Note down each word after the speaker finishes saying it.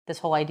This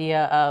whole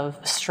idea of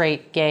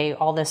straight, gay,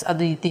 all this,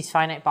 these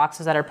finite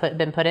boxes that are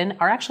been put in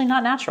are actually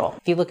not natural.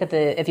 If you look at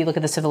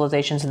the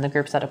civilizations and the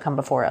groups that have come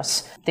before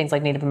us, things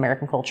like Native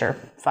American culture,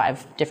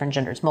 5 different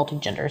genders,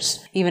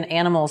 multi-genders, even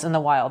animals in the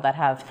wild that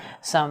have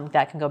some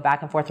that can go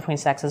back and forth between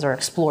sexes or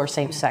explore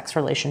same-sex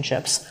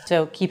relationships.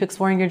 So keep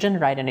exploring your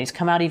gender identities.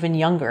 Come out even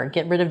younger.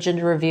 Get rid of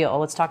gender reveal.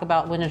 Let's talk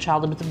about when a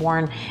child is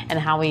born and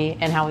how we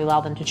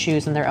allow them to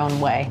choose in their own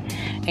way,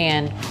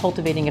 and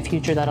cultivating a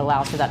future that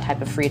allows for that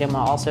type of freedom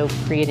while also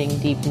creating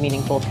deep,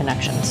 meaningful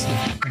connections.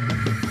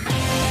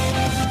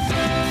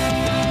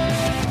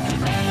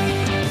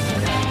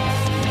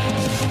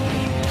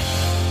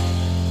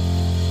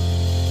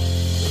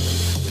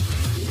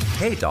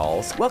 Hey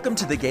dolls, welcome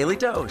to The Gaily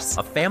Dose,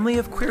 a family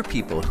of queer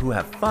people who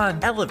have fun,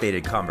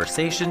 elevated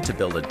conversation to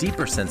build a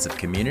deeper sense of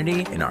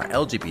community in our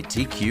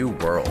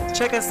LGBTQ world.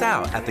 Check us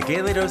out at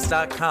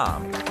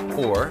thegailydose.com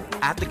or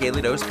at The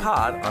Gaily Dose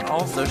Pod on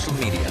all social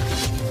media.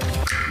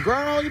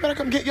 Girl, you better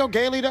come get your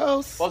Gaily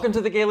Dose. Welcome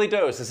to The Gaily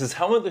Dose. This is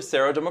Helmut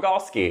Lucero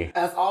Domagalski.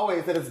 As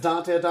always, it is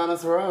Dante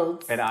Adonis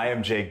Rhodes. And I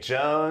am Jake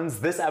Jones.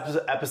 This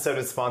episode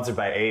is sponsored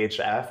by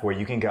AHF, where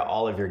you can get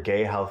all of your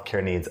gay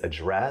healthcare needs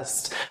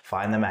addressed.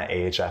 Find them at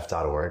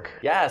ahf.org.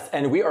 Yes,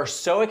 and we are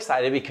so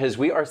excited because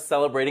we are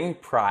celebrating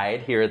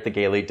Pride here at The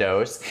Gaily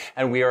Dose,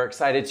 and we are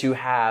excited to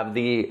have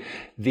the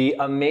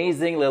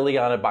amazing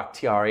Liliana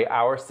Bakthari,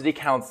 our city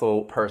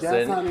council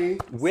person,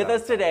 with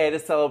us today to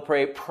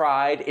celebrate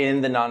Pride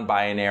in the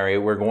non-binary.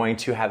 We're going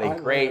to have a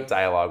great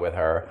dialogue with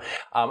her.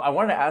 I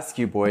wanted to ask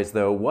you boys,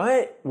 though,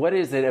 what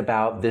is it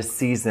about this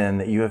season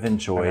that you have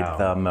enjoyed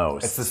the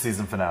most? It's the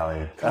season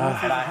finale.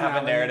 And I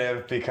have a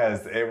narrative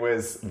because it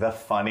was the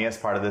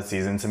funniest part of the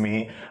season to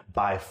me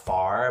by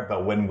far.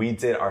 But when we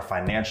did our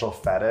financial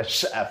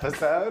fetish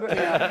episode,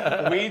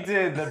 we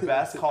did the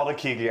best call to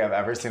Kiki I've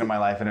ever seen in my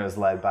life, and it was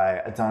led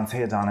by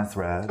Dante Adonis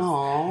Rhodes.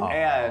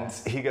 And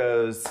he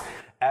goes,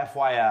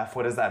 FYF,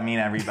 what does that mean,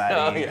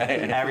 everybody?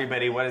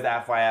 Everybody, what does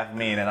FYF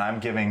mean? And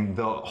I'm giving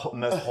the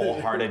most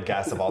wholehearted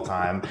guess of all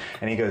time.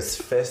 And he goes,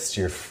 fist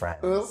your friends.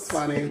 That's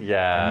funny.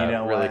 Yeah, and you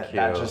know really what? cute.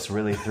 That just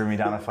really threw me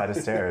down a flight of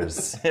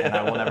stairs. And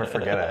I will never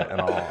forget it,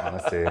 in all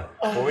honesty.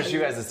 What was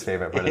you guys'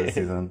 favorite part of the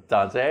season?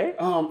 Dante?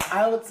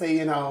 I would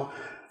say,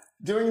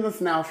 doing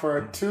this now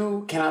for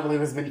cannot believe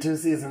it's been 2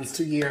 seasons,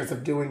 2 years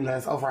of doing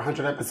this, over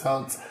 100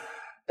 episodes.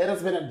 It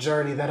has been a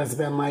journey that has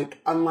been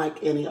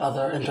unlike any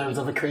other in terms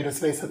of a creative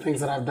space of things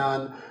that I've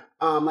done.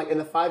 In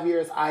the 5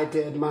 years I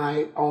did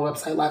my own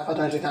website,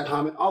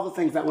 lifeauthentic.com, and all the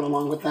things that went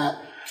along with that.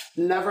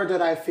 Never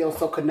did I feel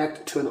so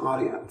connected to an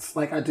audience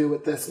like I do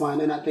with this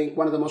one. And I think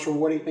one of the most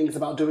rewarding things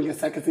about doing a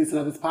second season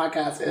of this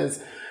podcast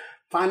is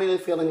finally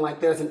feeling like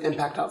there's an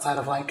impact outside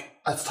of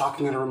us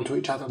talking in a room to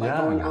each other,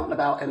 going out and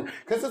about. And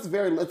because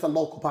it's a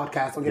local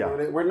podcast.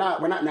 We're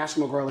not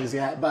national girlies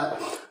yet,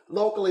 but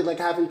locally,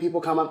 having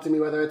people come up to me,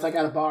 whether it's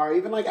at a bar, or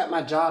even at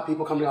my job,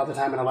 people come to me all the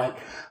time and are like,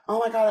 oh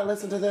my God, I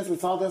listened to this and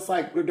saw this.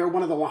 They're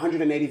one of the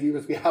 180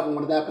 viewers we have on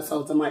one of the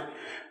episodes. And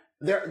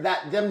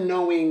them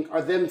knowing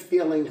or them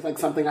feeling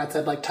something I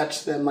said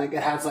touched them, it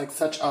has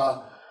such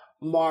a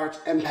large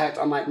impact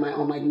on my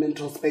own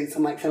mental space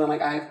and feeling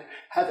like I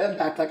have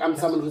impact. I'm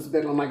someone who's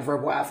big on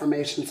verbal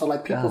affirmation. So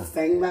people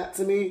saying that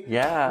to me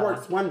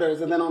works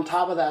wonders. And then on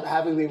top of that,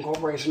 having the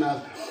incorporation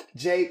of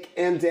Jake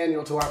and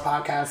Daniel to our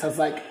podcast has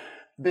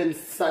been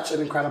such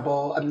an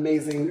incredible,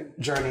 amazing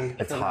journey.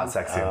 It's hot,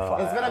 sexy, and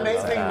fly. It's been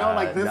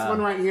amazing. This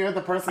one right here,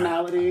 the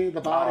personality,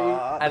 the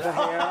body, the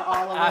hair,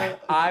 all of it.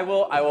 I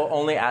will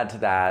only add to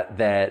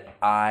that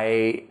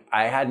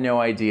I had no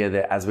idea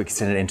that as we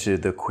extended into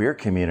the queer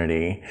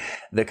community,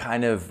 the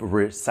kind of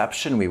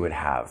reception we would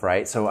have,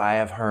 right? So I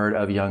have heard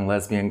of young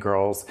lesbian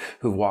girls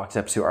who've walked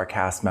up to our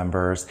cast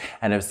members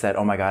and have said,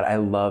 oh my God, I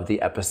love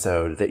the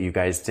episode that you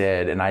guys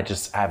did. And I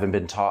just haven't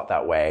been taught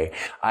that way.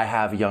 I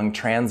have young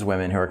trans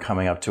women who are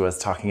coming up to us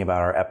talking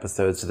about our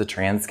episodes to the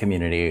trans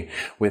community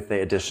with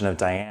the addition of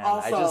Diane.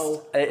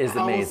 Also, it is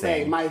amazing. I will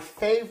say my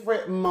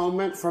favorite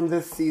moment from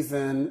this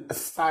season,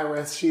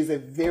 Cyrus, she's a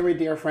very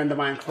dear friend of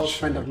mine, close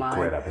friend of mine.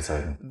 Great episode.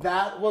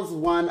 That was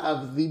one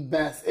of the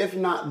best, if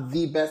not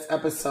the best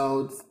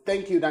episodes.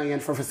 Thank you, Diane,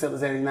 for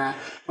facilitating that.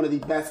 One of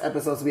the best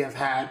episodes we have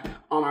had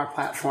on our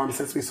platform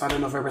since we started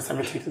November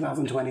 17,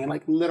 2020.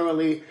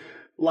 Literally,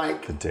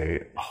 the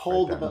date.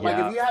 Hold up.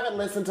 If you haven't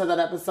listened to that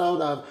episode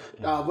of,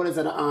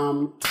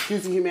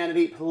 Choosing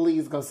Humanity,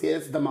 please go see it.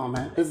 It's the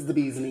moment. This is the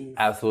bee's knees.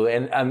 Absolutely.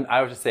 And I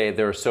would just say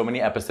there are so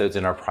many episodes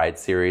in our Pride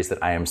series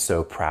that I am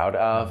so proud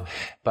of.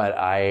 But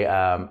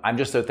I'm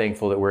just so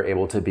thankful that we're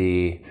able to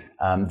be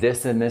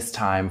this and this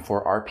time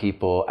for our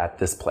people at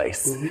this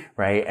place,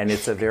 right? And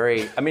it's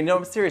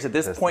I'm serious. At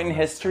this point in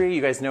history,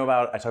 you guys know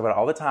I talk about it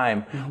all the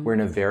time, we're in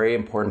a very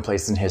important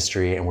place in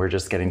history, and we're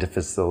just getting to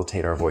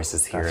facilitate our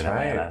voices here in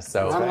Atlanta.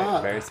 So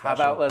very special. How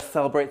about let's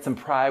celebrate some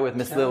Pride with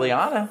Miss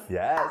Liliana?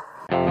 Yes.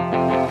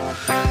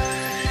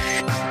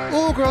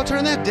 Oh, girl,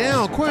 turn that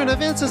down. Current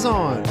Events is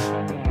on.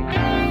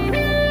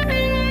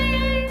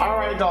 All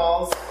right,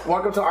 dolls.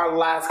 Welcome to our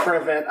last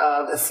current event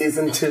of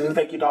season 2.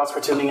 Thank you, dolls,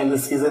 for tuning in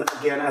this season.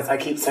 Again, as I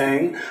keep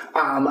saying,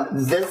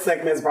 this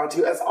segment is brought to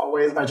you, as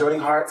always, by Joining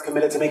Hearts,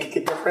 committed to making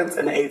a difference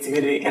in the AIDS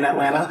community in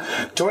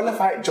Atlanta. Join the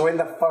fight, join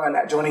the fun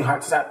at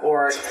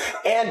joininghearts.org.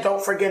 And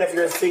don't forget, if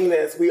you're seeing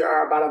this, we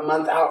are about a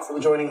month out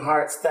from Joining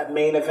Hearts, that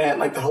main event,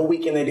 like the whole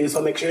weekend they do.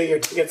 So make sure you get your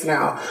tickets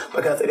now,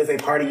 because it is a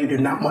party you do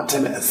not want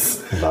to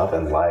miss. Love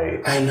and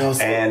light. I know.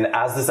 And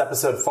as this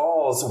episode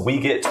falls,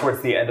 we get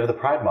towards the end of the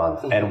Pride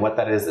Month. And what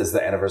that is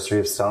the anniversary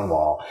of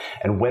Stonewall.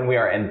 And when we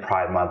are in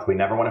Pride Month, we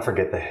never want to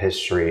forget the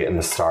history and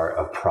the start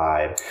of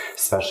Pride,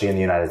 especially in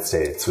the United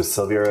States. With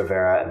Sylvia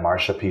Rivera and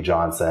Marsha P.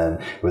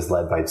 Johnson, it was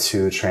led by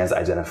 2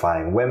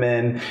 trans-identifying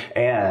women,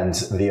 and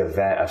the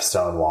event of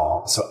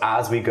Stonewall. So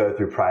as we go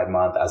through Pride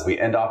Month, as we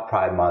end off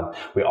Pride Month,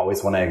 we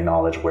always want to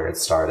acknowledge where it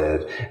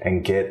started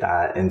and get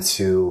that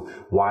into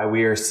why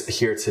we are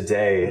here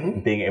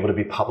today, being able to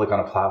be public on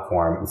a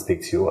platform and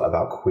speak to you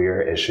about queer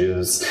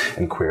issues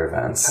and queer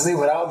events. I mean,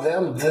 without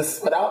them,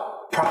 without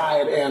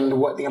Pride and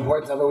what the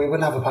importance of it, we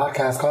wouldn't have a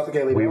podcast called The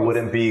Gaily Dose. We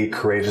wouldn't be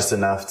courageous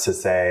enough to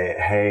say,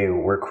 hey,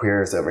 we're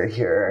queers over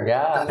here.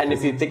 Yeah, and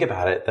if you think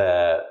about it,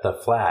 the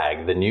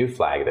flag, the new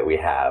flag that we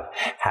have,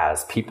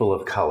 has people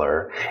of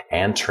color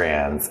and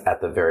trans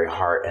at the very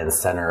heart and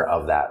center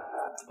of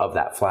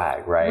that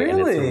flag, right? Really?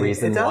 And it's the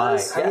reason why.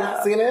 Have you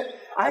not seen it?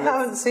 I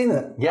haven't seen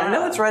it. Yeah. I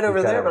know it's right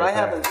over there, but I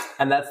haven't.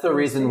 And that's the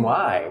reason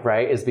why,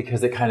 right? Is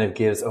because it kind of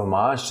gives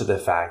homage to the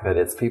fact that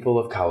it's people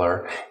of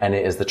color and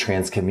it is the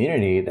trans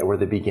community that were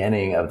the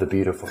beginning of the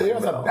beautiful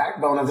There's a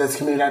backbone of this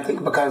community, I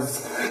think,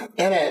 because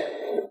in it,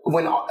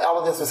 when all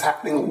of this was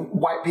happening,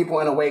 white people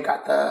in a way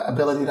got the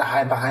ability to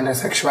hide behind their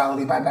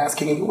sexuality by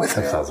basking with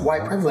their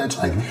white privilege.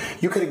 Like,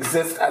 you could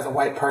exist as a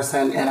white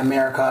person in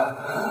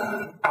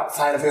America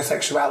outside of your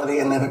sexuality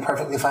and live a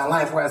perfectly fine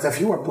life. Whereas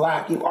if you were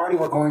black, you already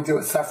were going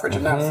through suffrage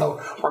enough.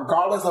 So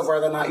regardless of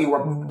whether or not you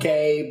were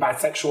gay,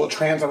 bisexual,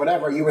 trans, or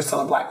whatever, you were still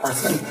a black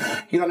person.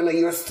 You know what I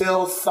mean? You're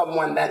still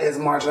someone that is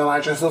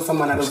marginalized. You're still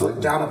someone that is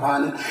looked down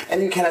upon,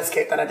 and you can't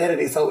escape that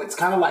identity. So it's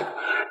kind of like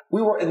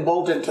we were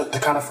emboldened to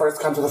kind of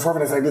first come to the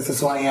forefront and say, this is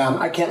who I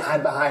am. I can't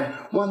hide behind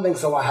one thing,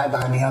 so I hide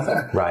behind the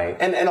other. Right.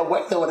 And in a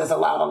way, though, it has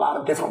allowed a lot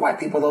of different white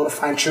people, though, to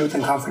find truth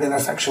and comfort in their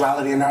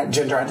sexuality and their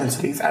gender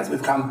identities as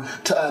we've come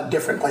to a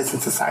different place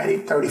in society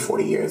 30,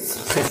 40 years,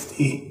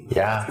 50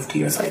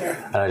 years later.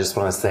 And I just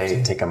want to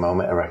say, take a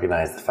moment and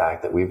recognize the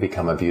fact that we've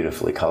become a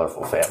beautifully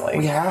colorful family.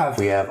 We have.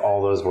 We have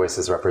all those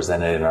voices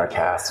represented in our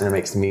cast, and it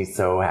makes me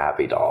so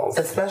happy, dolls.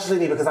 Especially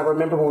me, because I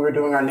remember when we were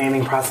doing our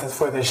naming process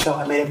for this show,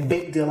 I made a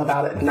big deal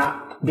about it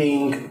not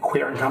being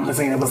queer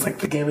encompassing. It was like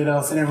the Gaily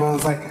Dose, and everyone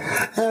was like,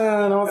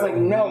 and I was like,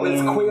 no,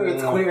 it's queer,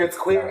 it's queer, it's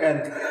queer.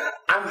 And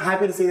I'm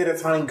happy to see that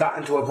it's finally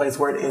gotten to a place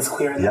where it is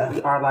queer and that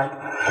we are like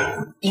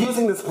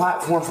using this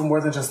platform for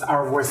more than just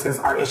our voices,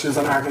 our issues,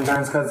 and our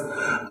concerns. Because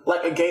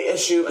like a gay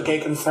issue, a gay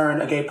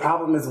concern, a gay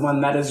problem is one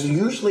that is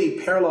usually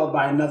paralleled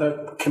by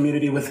another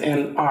community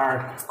within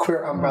our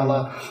queer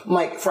umbrella.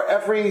 Like for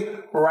every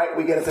right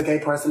we get as a gay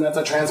person, that's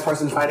a trans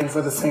person fighting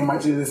for the same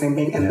right to do the same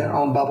thing in their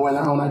own bubble, in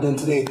their own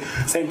identity.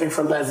 Same thing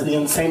for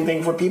lesbians, same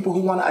thing for people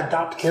who want to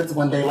adopt kids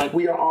one day. Like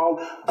we are all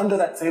under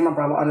that same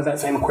umbrella, under that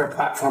same queer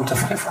platform to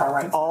fight for our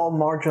rights.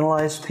 All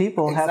marginalized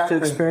people have to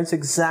experience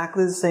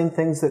exactly the same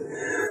things that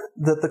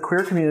the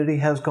queer community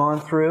has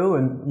gone through,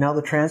 and now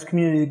the trans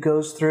community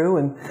goes through,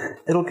 and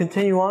it'll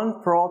continue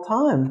on for all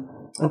time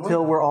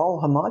until we're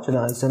all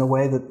homogenized in a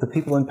way that the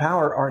people in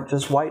power aren't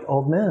just white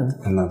old men.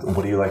 And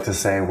what do you like to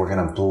say? We're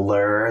going to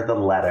blur the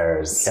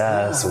letters.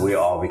 So we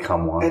all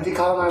become one. And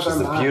decolonize which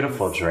is our a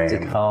beautiful dream.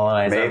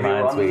 Decolonize our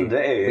minds.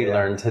 We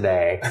learned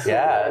today.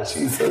 Yeah,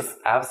 Jesus.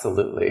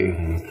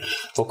 Absolutely.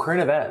 Well,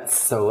 current events.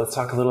 So let's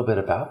talk a little bit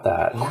about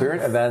that.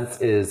 Current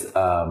events is,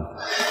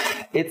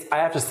 I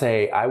have to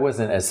say, I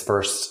wasn't as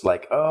first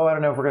like, oh, I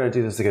don't know if we're going to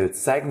do this a good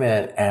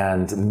segment,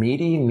 and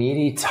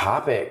meaty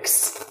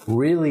topics,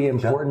 really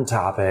important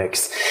topics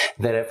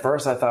that at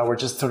first I thought were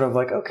just sort of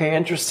like, okay,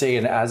 interesting.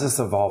 And as this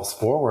evolves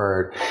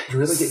forward, You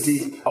really get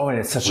deep. oh, and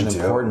it's such an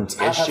important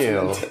I've had issue.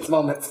 some intense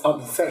moments on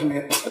the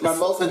segment. My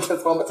most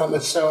intense moments on the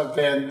show have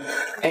been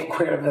ain't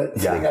queer, but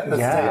sitting at this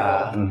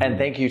table. And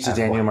thank you to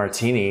Daniel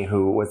Martini,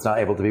 who was not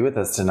able to be with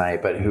us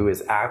tonight, but who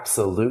is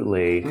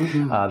absolutely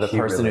the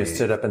person who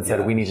stood up and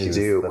said, we need to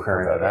do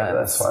current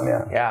events.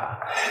 That's fun,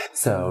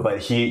 So,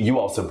 but you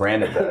also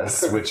branded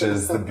this, which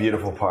is the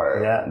beautiful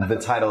part. The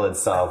title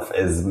itself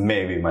is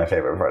maybe my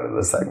favorite part of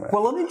this segment.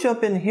 Well, let me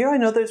jump in here. I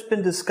know there's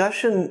been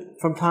discussion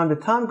from time to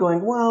time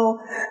going,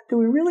 well, do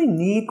we really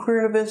need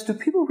queer events? Do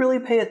people really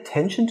pay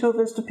attention to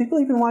events? Do people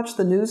even watch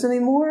the news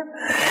anymore?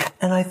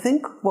 And I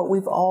think what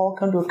we've all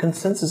come to a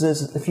consensus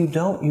is if you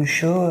don't, you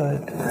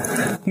should.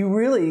 You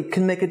really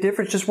can make a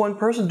difference. Just one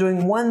person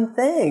doing one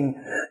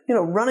thing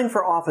running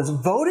for office,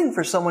 voting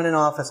for someone in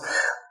office,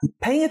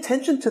 paying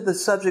attention to the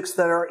subjects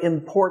that are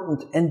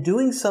important and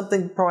doing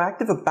something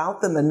proactive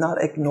about them and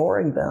not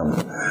ignoring them.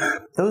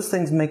 Those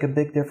things make a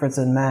big difference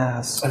in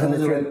mass. And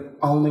the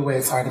only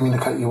way, sorry, I didn't mean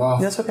to cut you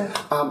off. That's okay.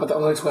 But the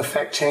only way to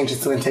affect change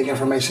is to take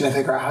information and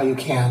figure out how you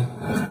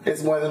can.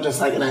 It's more than just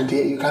like an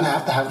idea. You kind of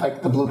have to have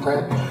like the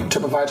blueprint to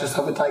provide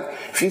yourself with like,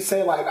 if you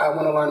say like, I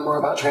want to learn more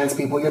about trans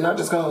people, you're not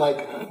just going to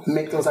like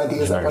make those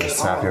ideas up on your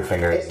snap your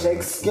fingers. It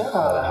takes, let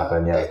it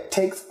happen, It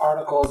takes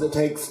articles, it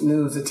takes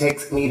news, it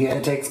takes media,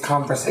 it takes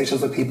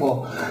conversations with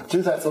people.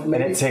 Do that. So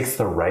maybe, and it takes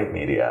the right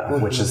media,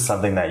 which is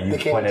something that you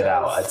pointed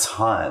out a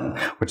ton,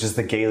 which is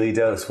the Gaily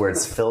Dose, where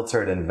it's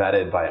filtered and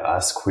vetted by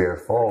us queer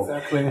folk,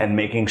 and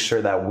making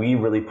sure that we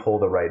really pull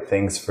the right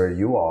things for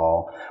you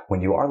all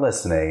when you are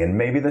listening. And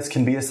maybe this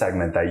can be a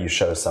segment that you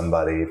show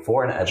somebody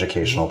for an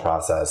educational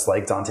process.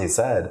 Like Dante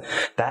said,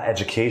 that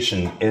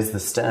education is the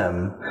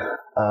stem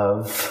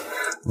of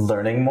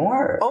learning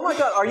more. Oh my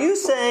God, are you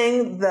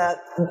saying that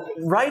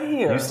right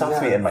here You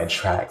stopped me in my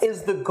tracks.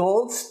 is the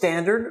gold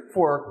standard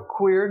for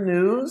queer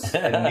news?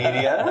 And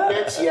media?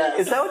 Bitch, yes.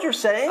 Is that what you're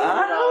saying?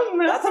 I don't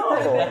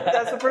know.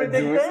 That's a pretty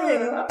big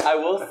thing. I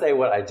will say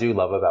what I do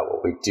love about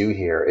what we do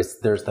here is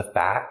there's the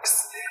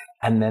facts.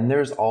 And then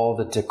there's all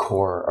the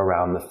decor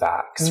around the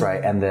facts,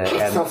 right? And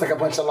sounds like a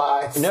bunch of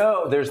lies.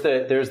 no, there's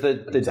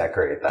the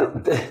Decorate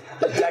them.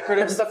 the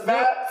decorative stuff.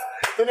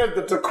 Then there's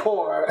the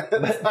decor.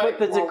 But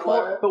the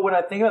decor. But when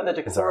I think about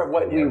the decor of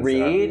what we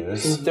read,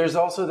 there's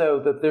also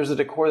there's a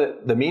decor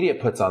that the media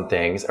puts on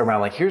things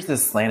around like here's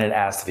this slanted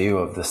ass view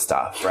of the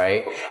stuff,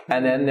 right?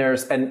 And then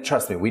and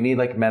trust me, we need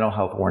like mental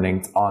health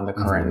warnings on the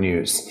current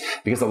news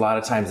because a lot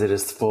of times it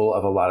is full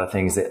of a lot of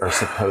things that are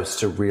supposed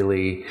to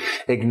really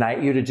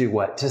ignite you to do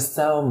what? To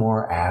sell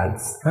more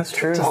ads. That's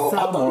true.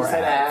 Sell more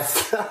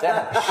ass.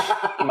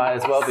 Yeah, might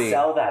as well be.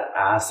 Sell that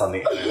ass on the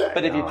internet.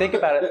 But if you think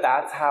about it,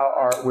 that's how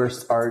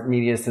our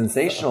media is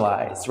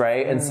sensationalized,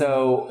 right? And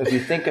so if you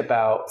think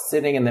about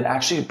sitting and then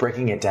actually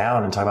breaking it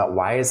down and talking about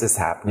why is this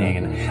happening,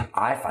 and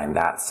I find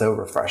that so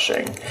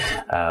refreshing.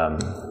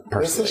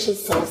 This is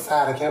just so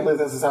sad. I can't believe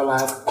this is our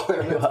last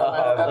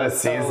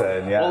this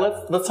season, yeah.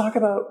 Well, let's talk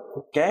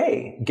about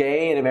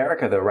gay in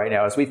America though right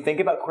now. As we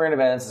think about queer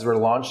events, as we're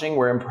launching,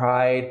 we're in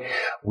Pride,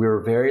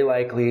 we're very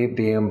likely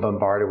being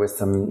bombarded with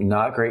some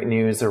not great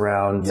news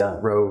around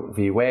Roe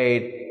v.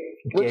 Wade.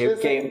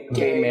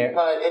 Gay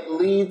but it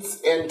leads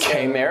into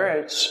gay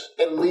marriage.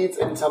 It leads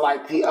into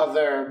like the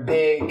other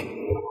big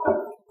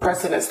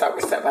precedents that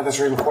were set by the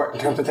Supreme Court in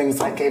terms of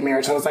things like gay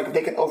marriage. So it's like if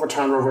they could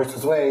overturn Roe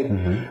versus Wade.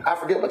 I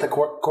forget what the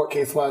court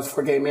case was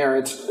for gay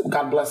marriage.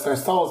 God bless their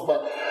souls,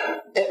 but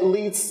it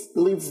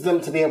leads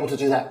them to be able to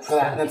do that for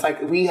that. And it's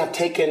like we have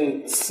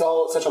taken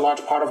such a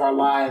large part of our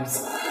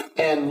lives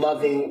and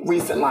loving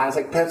recent lives,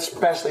 like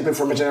especially been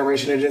from a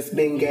generation of just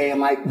being gay and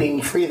like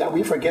being free, that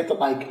we forget that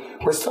like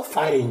we're still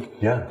fighting.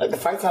 Yeah. Like the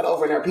fight's not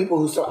over and there are people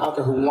who still out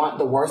there who want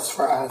the worst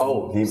for us.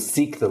 Oh,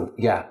 seek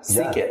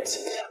it.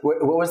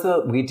 What was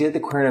we did the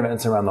queer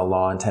events around the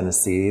law in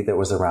Tennessee that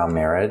was around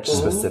marriage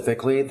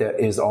specifically, that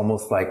is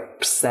almost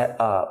like set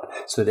up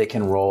so that it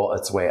can roll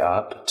its way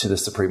up to the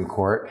Supreme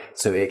Court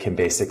so it can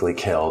basically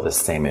kill the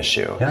same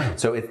issue. Yeah.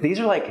 So these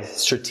are like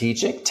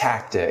strategic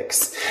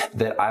tactics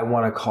that I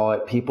want to call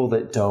it people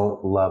that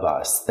don't love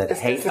us, that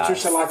hate us.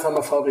 Institutionalized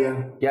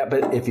homophobia. Yeah,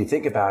 but if you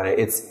think about it,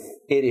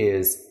 it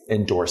is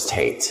endorsed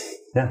hate.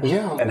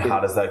 Yeah. And how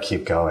does that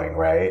keep going,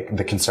 right?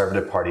 The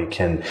Conservative Party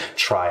can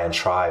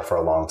try for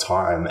a long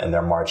time, and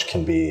their march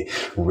can be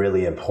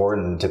really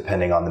important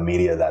depending on the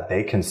media that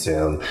they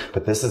consume.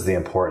 But this is the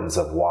importance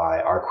of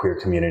why our queer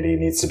community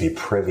needs to be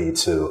privy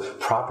to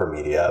proper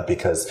media,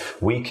 because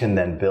we can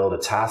then build a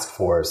task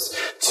force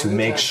to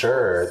make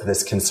sure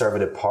this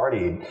Conservative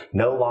Party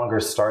no longer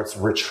starts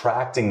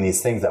retracting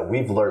these things that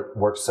we've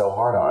worked so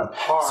hard on.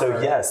 So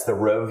yes, the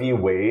Roe v.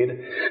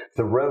 Wade,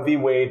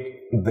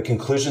 the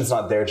conclusion's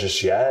not there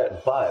just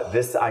yet, but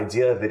this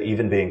idea of it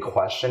even being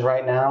questioned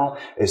right now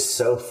is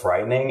so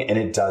frightening, and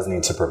it does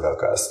need to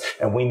provoke us.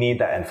 And we need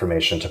that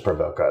information to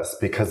provoke us,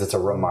 because it's a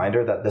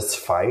reminder that this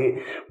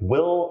fight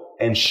will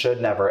and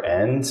should never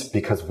end,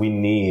 because we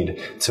need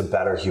to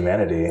better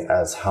humanity,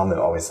 as Helmut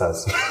always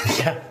says.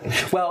 Yeah.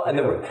 Well,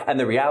 and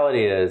the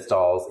reality is,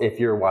 dolls, if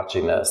you're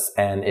watching this,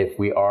 and if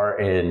we are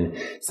in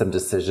some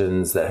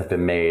decisions that have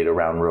been made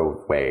around Roe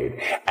v.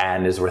 Wade,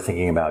 and as we're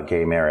thinking about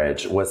gay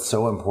marriage, what's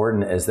so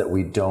important is that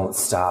we don't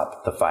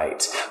stop the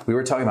fight. We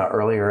were talking about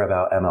earlier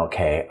about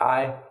MLK.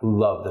 I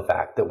love the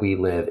fact that we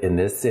live in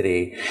this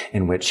city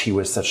in which he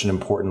was such an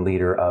important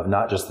leader of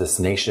not just this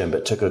nation,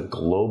 but took a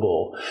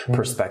global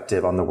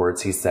perspective on the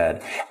words he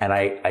said. And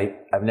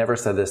I I've never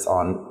said this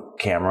on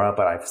camera,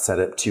 but I've said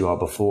it to you all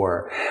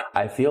before.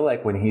 I feel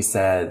like when he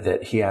said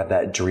that he had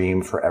that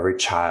dream for every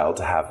child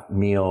to have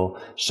meal,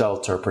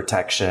 shelter,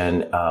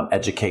 protection,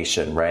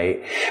 education,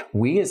 right?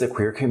 We as a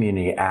queer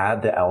community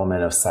add the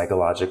element of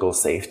psychological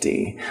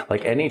safety.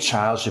 Like any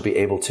child should be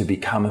able to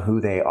become who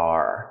they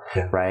are,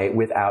 right?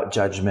 Without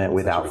judgment,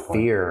 without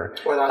fear.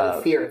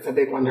 Without fear, it's a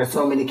big one. There's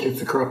so many kids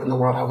that grew up in the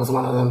world. I was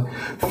one of them,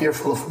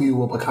 fearful of who you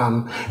will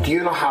become. Do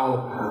you know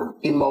how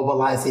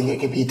immobilizing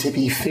it can be to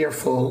be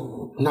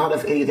fearful, not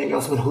of anything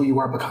else but who you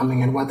are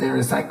becoming and what there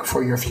is like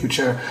for your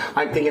future?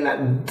 Like thinking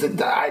that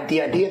the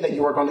idea that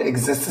you are going to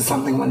exist as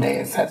something one day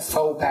is that's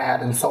so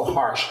bad and so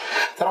harsh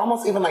that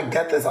almost even like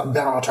death is a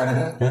better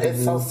alternative.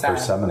 It's so sad.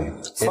 For so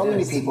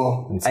many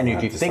people. And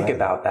if you think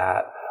about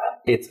that,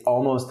 it's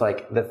almost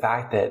like the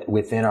fact that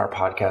within our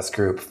podcast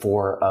group,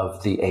 4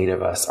 of the 8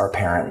 of us are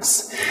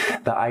parents.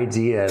 The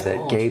idea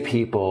that gay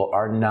people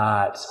are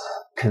not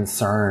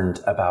concerned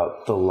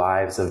about the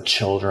lives of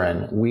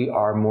children. We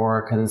are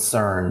more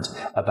concerned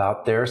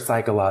about their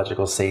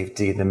psychological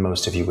safety than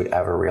most of you would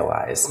ever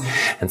realize.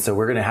 And so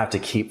we're going to have to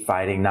keep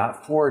fighting,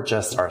 not for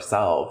just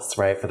ourselves,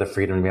 right? For the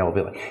freedom to be able to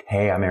be like,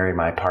 hey, I married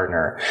my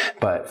partner,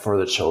 but for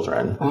the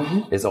children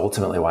is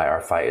ultimately why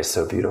our fight is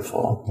so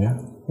beautiful.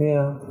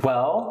 Yeah.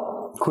 Well,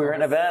 Queer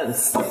in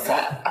Events.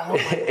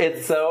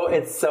 It's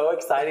so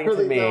exciting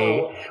to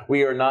me.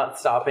 We are not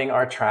stopping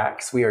our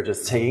tracks. We are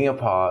just taking a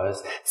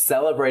pause,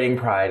 celebrating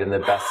Pride in the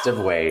best of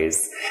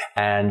ways,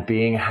 and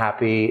being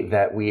happy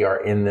that we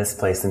are in this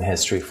place in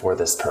history for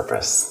this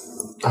purpose.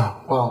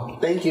 Oh, well,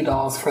 thank you,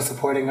 dolls, for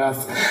supporting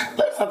us.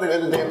 That's not the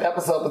end of the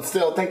episode, but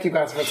still, thank you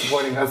guys for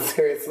supporting us.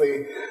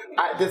 Seriously,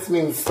 this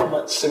means so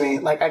much to me.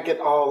 Like, I get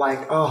all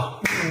like,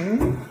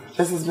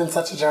 this has been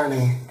such a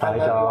journey. I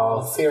love you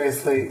all.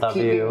 Seriously, love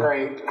keep you. being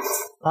great.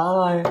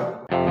 Bye.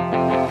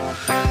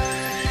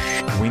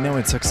 We know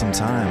it took some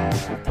time,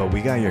 but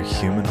we got your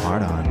human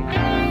heart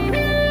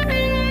on.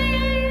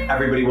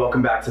 Everybody,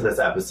 welcome back to this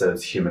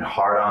episode's Human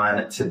Heart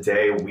On.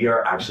 Today, we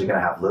are actually going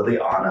to have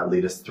Liliana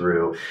lead us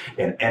through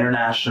an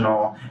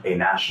international, a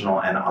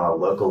national, and on a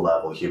local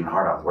level Human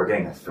Heart On. We're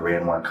getting a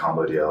 3-in-1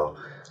 combo deal.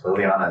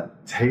 Liliana,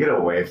 take it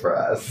away for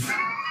us.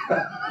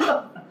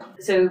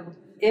 So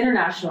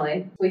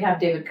internationally, we have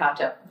David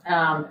Kato.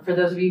 For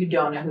those of you who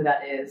don't know who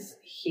that is,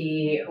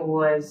 he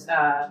was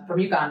from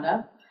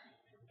Uganda.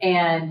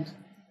 And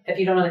if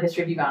you don't know the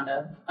history of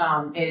Uganda,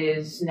 it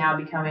is now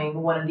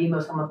becoming one of the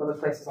most homophobic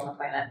places on the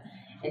planet.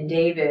 And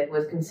David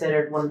was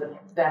considered one of the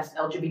best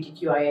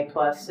LGBTQIA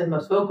plus and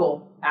most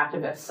vocal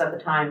activists at the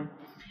time.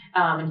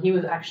 And he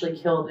was actually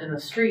killed in the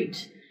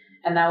street.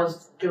 And that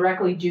was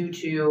directly due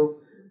to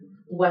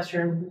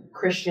Western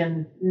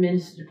Christian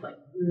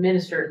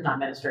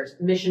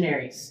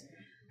missionaries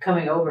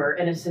coming over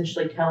and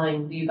essentially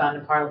telling the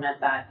Ugandan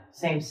parliament that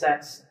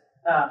same-sex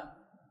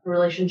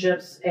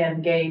relationships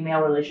and gay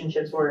male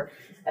relationships were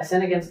a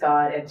sin against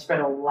God and spread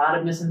a lot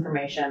of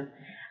misinformation.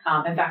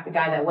 In fact, the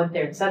guy that went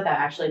there and said that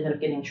actually ended up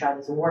getting tried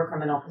as a war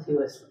criminal because he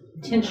was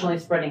intentionally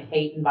spreading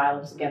hate and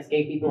violence against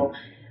gay people,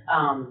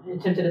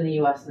 attempted in the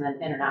U.S. and then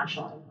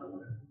internationally.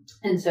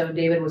 And so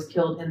David was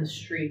killed in the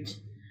street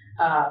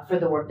for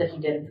the work that he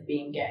did and for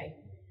being gay,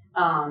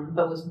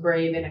 but was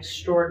brave and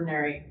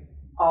extraordinary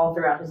all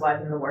throughout his life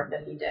and the work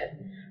that he did.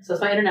 So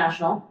it's my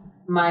international.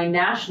 My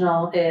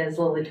national is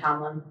Lily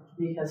Tomlin,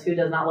 because who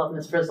does not love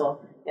Miss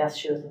Frizzle? Yes,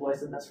 she was the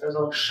voice of Miss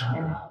Frizzle.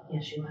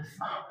 Yes, she was.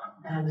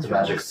 The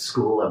magic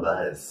school of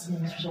us.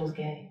 Miss Frizzle was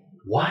gay.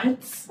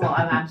 What? Well,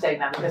 I'm saying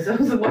that because it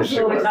was the voice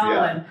of Lily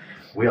Tomlin. Yeah.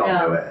 We all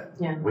knew it.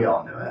 Yeah. We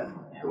all knew it.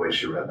 The way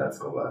she read that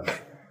school bus.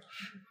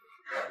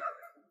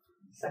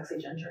 Sexy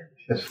ginger.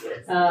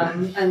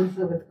 And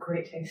with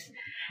great taste.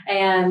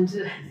 And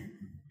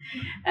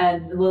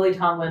Lily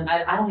Tomlin,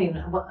 I don't even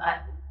know what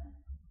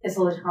it's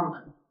Lily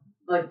Tomlin.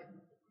 Like,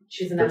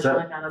 she's a national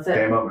icon. That's it.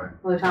 Game over.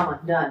 Lily Tomlin,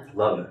 done.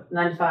 Love it.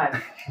 9 to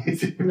 5.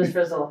 Miss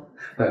Frizzle.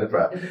 9 to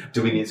 5.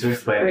 Do we need to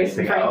explain Grace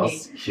anything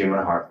else? Human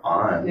Heart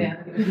On.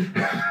 Yeah.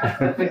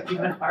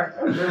 Human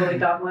Heart. Lily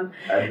Tomlin.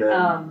 And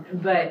then,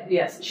 but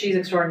yes, she's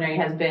extraordinary.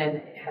 Has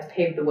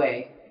paved the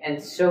way in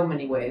so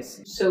many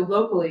ways. So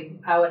locally,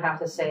 I would have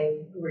to say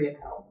Rhea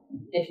Pell.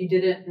 If you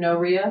didn't know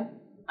Rhea,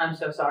 I'm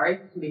so sorry,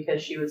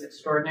 because she was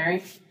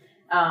extraordinary.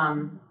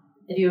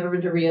 If you've ever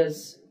been to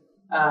Rhea's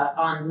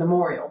on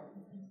Memorial,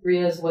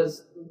 Rhea's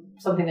was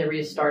something that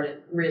Rhea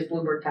started, Rhea's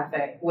Bluebird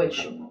Cafe,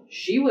 which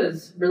she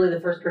was really the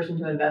first person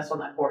to invest on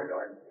that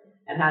corridor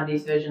and had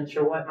these visions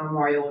for what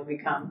Memorial would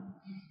become.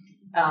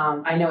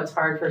 I know it's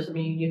hard for some of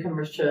you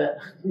newcomers to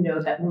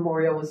know that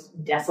Memorial was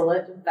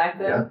desolate back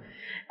then,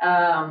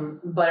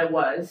 but it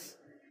was.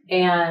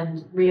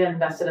 And Rhea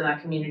invested in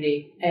that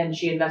community, and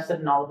she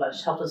invested in all of us.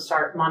 She helped us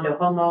start Mondo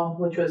Homo,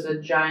 which was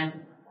a giant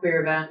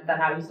queer event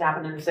that used to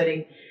happen in the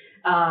city.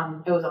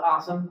 It was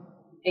awesome.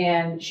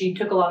 And she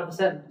took a lot of us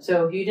in.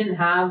 So if you didn't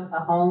have a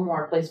home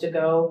or a place to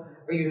go,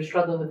 or you were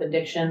struggling with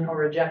addiction or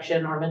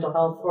rejection or mental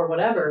health or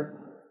whatever,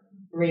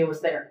 Rhea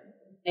was there.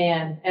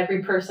 And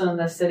every person in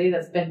this city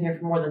that's been here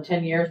for more than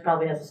 10 years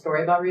probably has a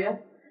story about Rhea,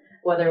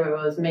 whether it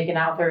was making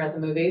out with her at the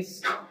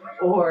movies,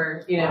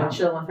 or,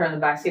 chilling with her in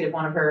the backseat of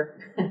one of her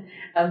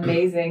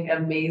amazing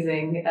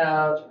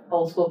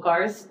old school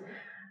cars,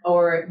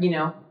 or,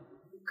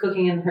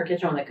 cooking in her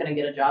kitchen when they couldn't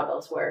get a job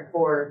elsewhere,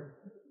 or,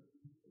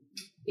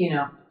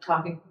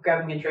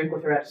 grabbing a drink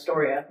with her at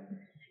Astoria.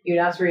 You'd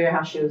ask Rhea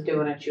how she was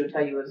doing, and she would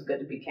tell you it was good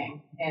to be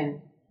king.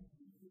 And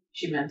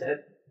she meant it,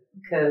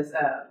 because,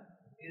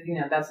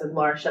 that's a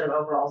large set of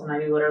overalls, and I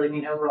do literally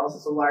mean overalls.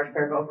 It's a large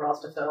pair of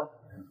overalls to fill.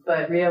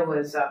 But Rhea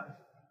was,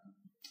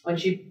 when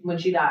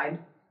she died,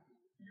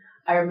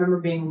 I remember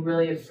being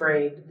really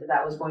afraid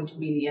that was going to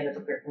be the end of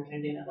the queer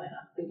community in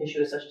Atlanta, because she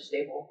was such a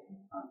staple.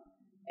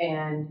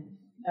 And,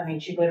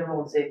 she played a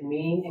role in saving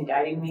me and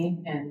guiding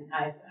me, and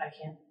I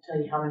can't tell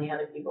you how many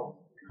other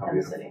people in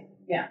the city.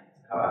 Yeah.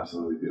 Oh,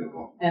 absolutely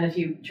beautiful. And if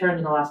you turned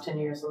in the last 10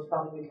 years, it was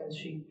probably because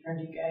she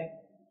turned you gay.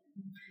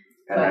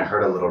 And I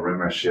heard a little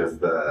rumor she has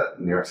the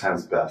New York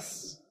Times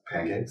best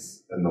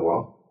pancakes in the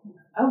world.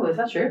 Oh, is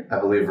that true? I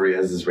believe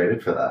Ria's is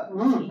rated for that.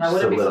 I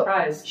wouldn't be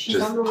surprised.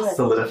 She's on the list.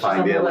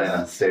 Solidifying the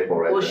Atlanta staple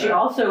right there. Well, she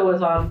also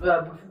was on,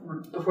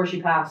 before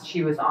she passed,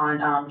 she was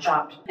on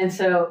Chopped. And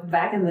so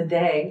back in the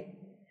day,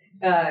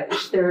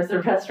 there was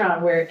a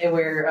restaurant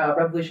where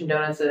Revolution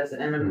Donuts is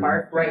in Inman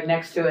Park. Right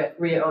next to it,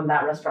 Rhea owned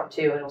that restaurant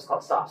too, and it was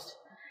called Sauced.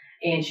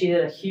 And she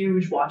did a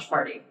huge watch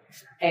party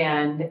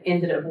and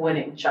ended up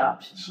winning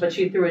Chopped. But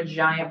she threw a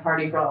giant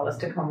party for all of us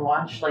to come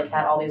watch,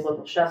 had all these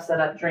local chefs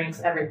set up,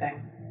 drinks,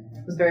 everything.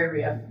 It was very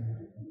Rhea.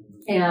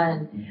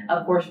 And,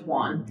 of course,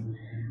 won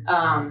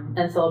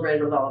and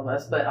celebrated with all of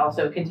us, but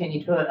also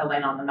continued to put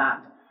Atlanta on the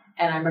map.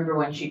 And I remember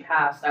when she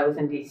passed, I was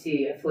in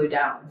D.C. I flew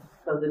down.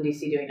 I was in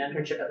D.C. doing an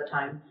internship at the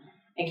time,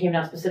 and came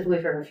down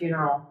specifically for her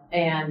funeral.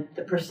 And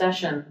the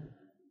procession,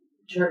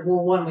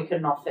 one, we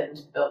couldn't all fit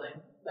into the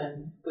building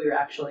when we were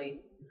actually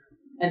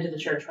into the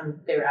church, when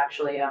they were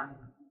actually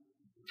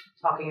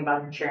talking about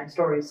her and sharing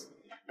stories.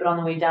 But on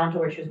the way down to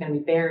where she was going to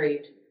be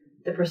buried,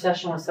 the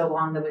procession was so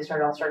long that we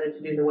started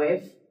to do the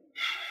wave,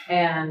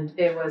 and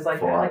it was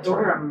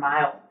over a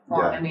mile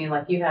long.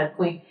 Yeah. You had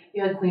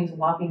queens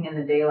walking in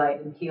the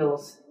daylight in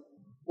heels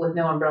with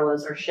no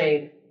umbrellas or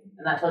shade,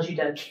 and that tells you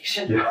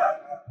dedication.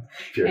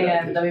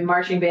 Yeah. And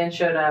marching band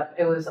showed up.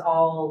 It was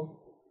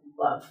all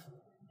love.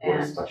 What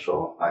a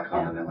special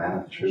icon in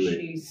Atlanta, truly.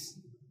 She's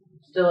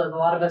still, a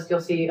lot of us, you'll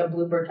see a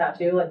bluebird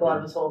tattoo. A lot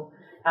of us will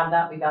have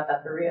that. We got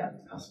that for Rhea.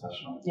 How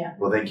special. Yeah.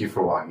 Well, thank you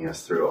for walking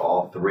us through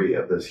all three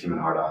of those human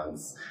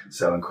heart-ons.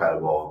 So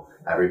incredible.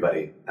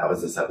 Everybody, that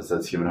was this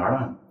episode's Human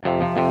Heart-On.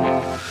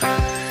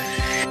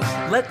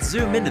 Let's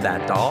zoom into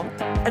that doll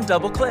and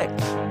double click.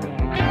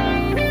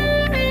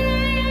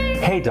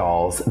 Hey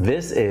dolls,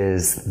 this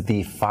is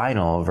the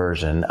final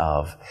version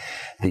of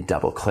the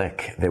double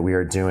click that we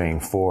are doing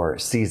for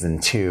season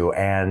 2.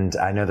 And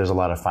I know there's a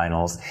lot of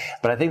finals,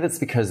 but I think that's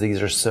because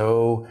these are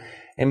so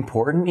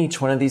important, each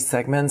one of these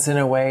segments, in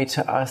a way,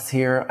 to us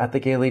here at the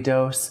Gaily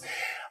Dose.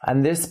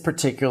 On this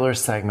particular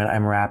segment,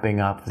 I'm wrapping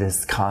up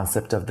this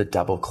concept of the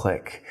double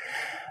click.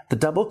 The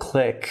double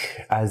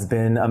click has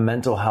been a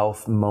mental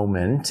health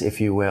moment, if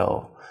you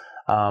will,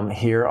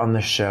 here on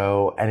the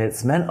show, and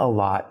it's meant a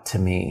lot to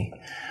me.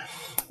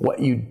 What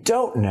you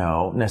don't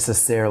know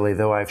necessarily,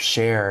 though I've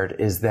shared,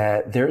 is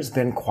that there's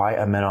been quite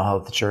a mental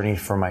health journey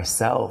for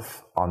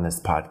myself on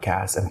this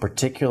podcast, and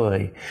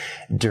particularly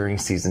during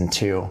season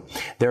 2.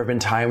 There have been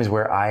times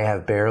where I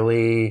have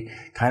barely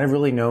kind of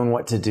really known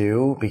what to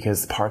do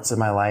because parts of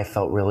my life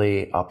felt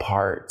really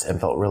apart and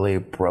felt really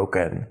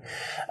broken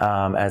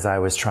as I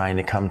was trying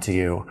to come to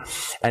you.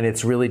 And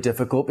it's really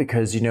difficult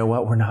because, you know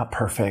what, we're not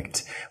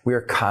perfect. We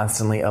are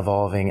constantly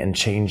evolving and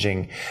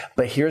changing.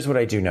 But here's what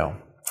I do know.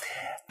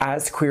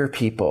 As queer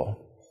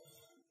people,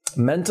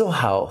 mental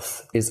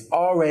health is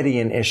already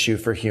an issue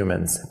for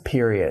humans,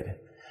 period.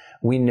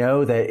 We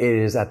know that it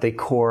is at the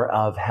core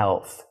of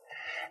health.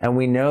 And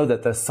we know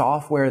that the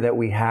software that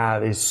we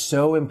have is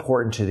so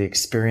important to the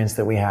experience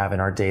that we have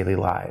in our daily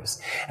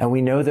lives. And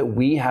we know that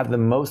we have the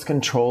most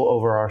control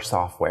over our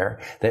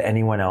software that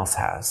anyone else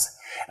has.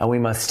 And we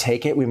must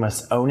take it, we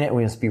must own it,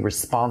 we must be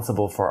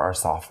responsible for our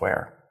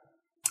software.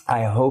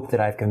 I hope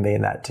that I've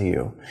conveyed that to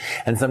you.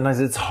 And sometimes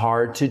it's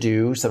hard to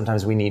do.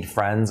 Sometimes we need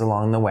friends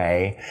along the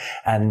way.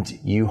 And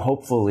you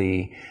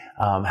hopefully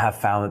have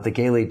found that the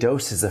Gaily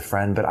Dose is a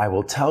friend, but I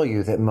will tell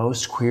you that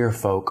most queer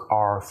folk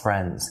are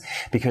friends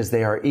because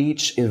they are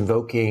each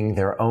evoking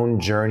their own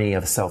journey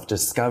of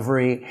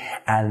self-discovery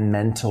and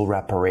mental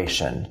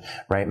reparation,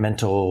 right?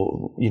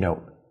 Mental,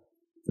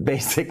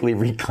 basically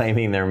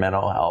reclaiming their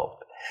mental health.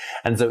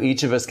 And so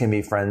each of us can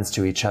be friends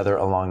to each other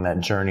along that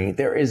journey.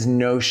 There is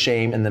no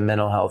shame in the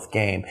mental health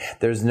game.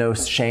 There's no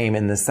shame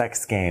in the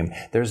sex game.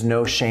 There's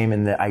no shame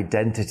in the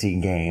identity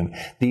game.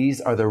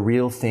 These are the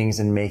real things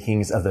and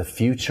makings of the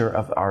future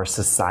of our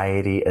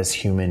society as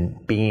human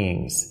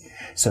beings.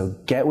 So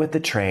get with the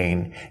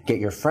train, get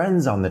your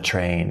friends on the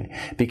train,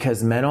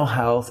 because mental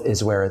health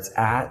is where it's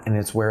at and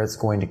it's where it's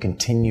going to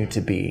continue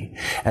to be.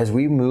 As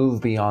we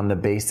move beyond the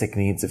basic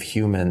needs of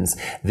humans,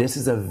 this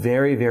is a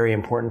very, very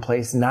important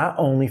place, not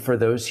only for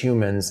those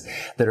humans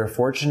that are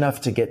fortunate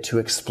enough to get to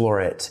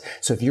explore it.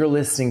 So if you're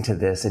listening to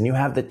this and you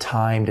have the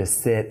time to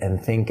sit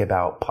and think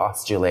about,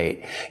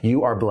 postulate,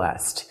 you are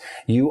blessed.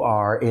 You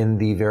are in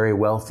the very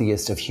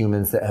wealthiest of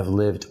humans that have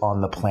lived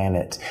on the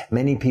planet.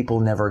 Many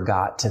people never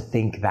got to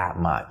think that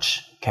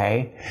much.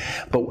 Okay.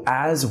 But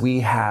as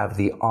we have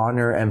the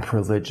honor and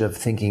privilege of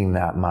thinking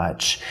that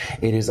much,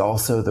 it is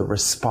also the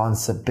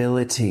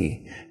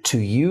responsibility to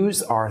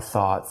use our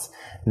thoughts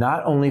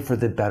not only for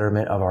the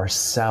betterment of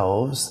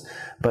ourselves,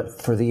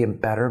 but for the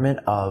betterment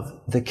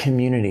of the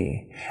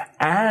community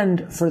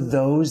and for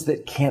those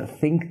that can't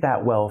think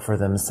that well for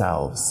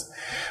themselves.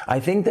 I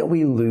think that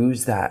we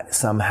lose that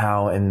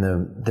somehow in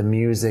the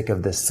music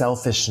of the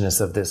selfishness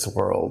of this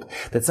world,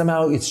 that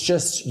somehow it's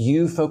just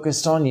you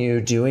focused on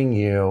you, doing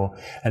you,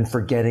 and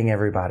forgetting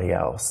everybody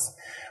else.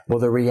 Well,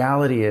 the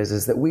reality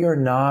is that we are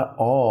not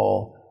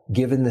all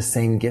given the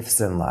same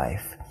gifts in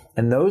life.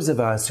 And those of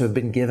us who have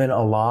been given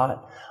a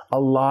lot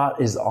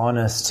is on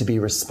us to be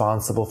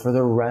responsible for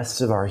the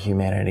rest of our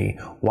humanity.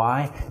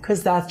 Why?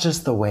 Because that's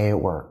just the way it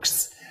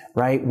works,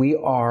 right? We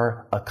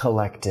are a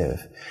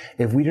collective.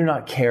 If we do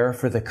not care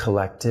for the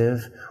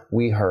collective,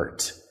 we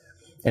hurt.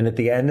 And at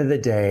the end of the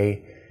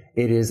day,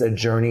 it is a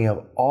journey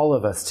of all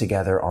of us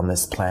together on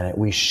this planet.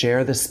 We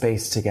share the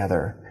space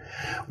together.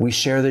 We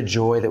share the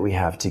joy that we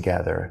have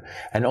together.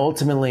 And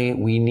ultimately,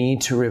 we need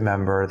to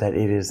remember that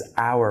it is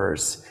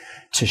ours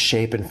to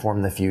shape and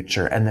form the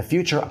future. And the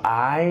future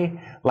I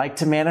like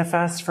to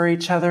manifest for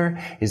each other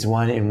is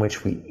one in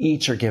which we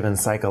each are given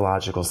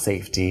psychological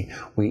safety.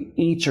 We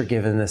each are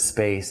given the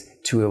space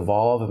to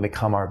evolve and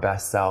become our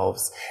best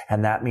selves.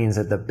 And that means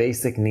that the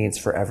basic needs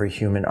for every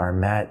human are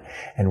met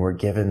and we're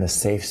given the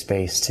safe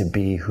space to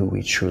be who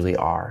we truly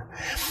are.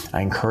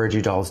 I encourage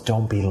you, dolls,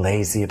 don't be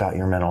lazy about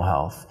your mental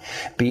health.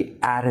 Be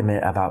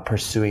adamant about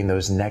pursuing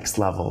those next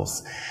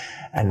levels.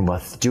 And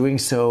with doing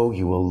so,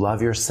 you will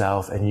love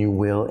yourself and you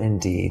will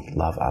indeed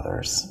love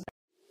others.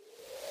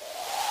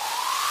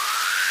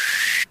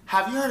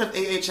 Have you heard of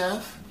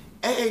AHF?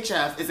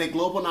 AHF is a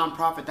global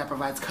nonprofit that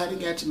provides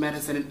cutting-edge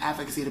medicine and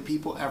advocacy to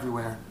people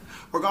everywhere.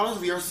 Regardless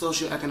of your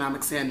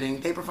socioeconomic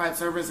standing, they provide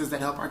services that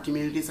help our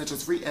community, such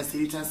as free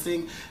STD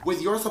testing.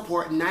 With your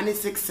support,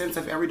 96 cents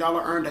of every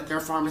dollar earned at their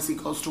pharmacy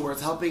goes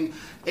towards helping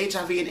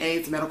HIV and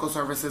AIDS medical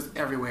services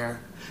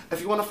everywhere.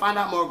 If you want to find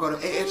out more, go to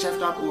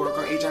ahf.org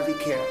or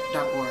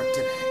hivcare.org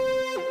today.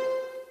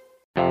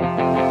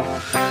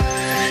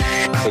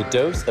 A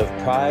dose of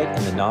pride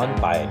in the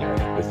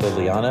non-binary with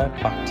Liliana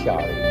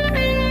Bakthari.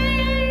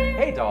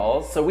 Hey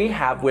dolls, so we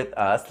have with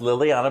us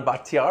Liliana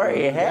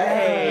Bakthari.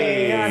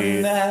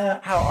 Hey!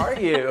 How are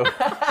you?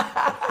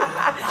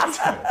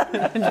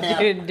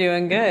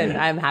 Doing good.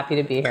 I'm happy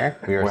to be here.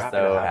 We are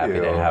so happy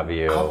to have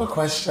you. I have a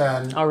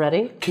question.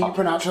 Already? Can you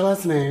pronounce your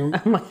last name?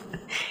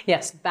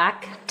 Yes,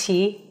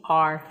 Bakthari.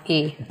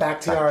 Bakthari.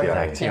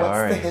 Bakthari.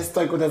 What's the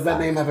history? Does that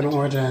name have an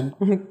origin?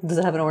 Does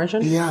it have an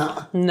origin?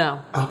 Yeah.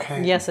 No.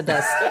 Okay. Yes, it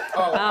does.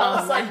 I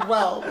was like,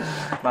 well.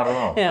 Not at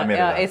all.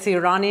 Yeah, it's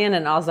Iranian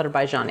and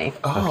Azerbaijani.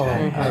 Oh,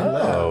 Okay. I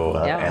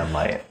love. Yeah. And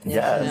light.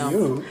 Yes.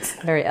 No.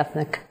 Very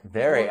ethnic.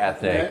 Very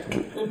ethnic.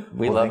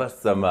 We love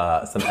us some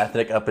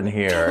ethnic up in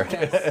here.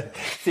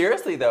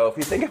 Seriously though, if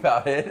you think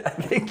about it, I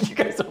think you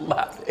guys are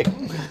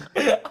laughing.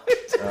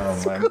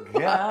 Oh my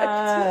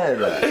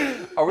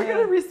God. Are we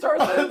gonna restart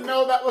this?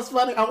 No, that was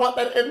funny. I want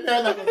that in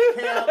there. That was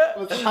camp. It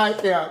was high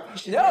camp.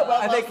 No,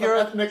 but I think you're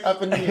ethnic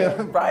up in here.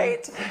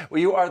 right.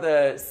 Well, you are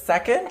the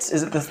second.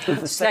 Is it the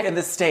second in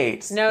the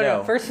state?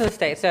 No, first in the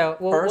state. So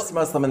first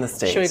Muslim in the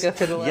state. Should we go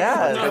through the list?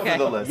 Yes. Go through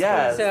the list.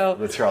 Yes. So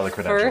let's hear all the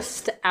credentials.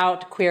 first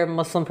out queer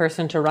Muslim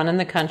person to run in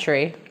the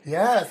country.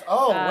 Yes.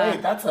 Oh,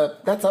 wait. That's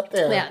up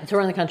there. Yeah, to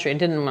run the country.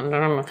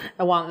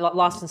 I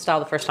lost in style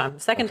the first time. The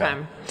second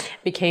time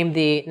became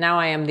now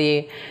I am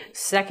the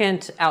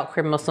second out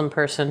queer Muslim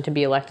person to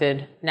be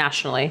elected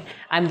nationally.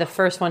 I'm the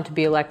first one to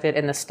be elected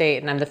in the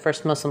state, and I'm the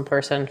first Muslim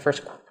person,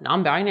 first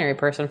non-binary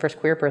person, first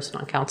queer person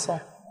on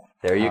council.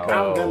 There you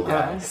go.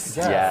 Yes.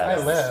 Yes.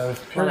 I live.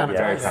 Very proud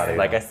of you.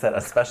 Like I said,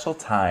 a special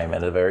time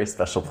and a very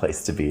special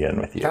place to be in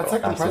with you. That's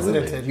like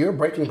unprecedented. You're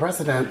breaking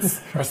precedents,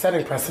 or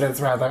setting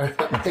precedents, rather.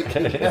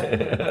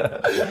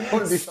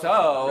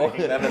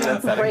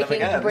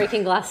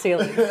 Breaking glass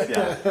ceilings.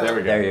 Yeah, there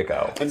we go. There you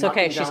go. It's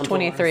okay. She's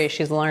 23.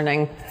 She's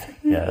learning.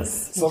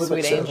 Yes.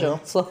 Sweet angel.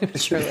 Slowly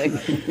but surely.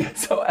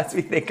 So as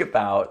we think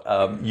about,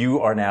 you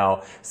are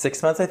now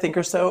 6 months, I think,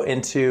 or so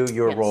into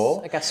your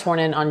role. I got sworn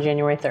in on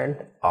January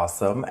 3rd.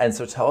 Awesome. And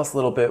so tell us a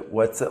little bit,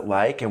 what's it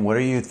like and what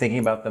are you thinking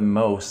about the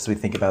most as we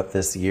think about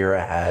this year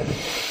ahead?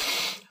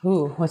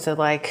 Ooh, what's it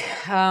like?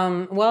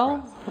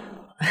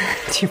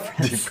 Deep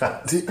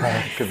breath.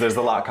 Because there's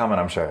a lot coming,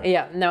 I'm sure.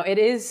 Yeah, no, it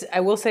is.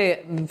 I will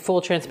say,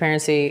 full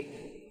transparency,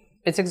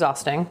 it's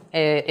exhausting.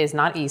 It is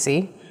not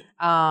easy.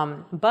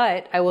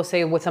 But I will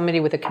say, with somebody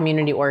with a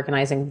community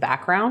organizing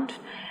background,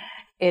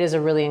 it is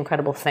a really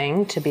incredible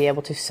thing to be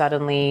able to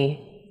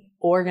suddenly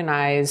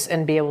organize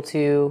and be able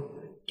to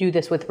do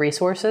this with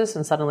resources,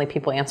 and suddenly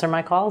people answer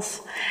my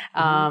calls.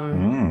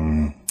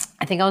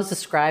 I think I was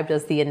described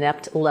as the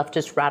inept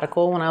leftist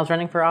radical when I was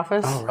running for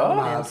office. Oh,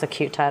 really? And it's a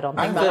cute title.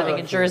 I'm about having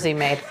a jersey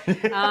made.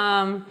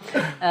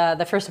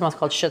 The first one was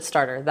called Shit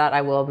Starter. That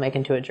I will make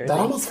into a jersey. That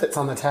almost fits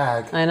on the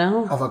tag. I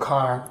know. Of a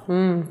car.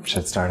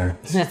 Shit starter.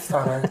 Shit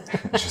starter.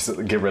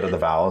 Just get rid of the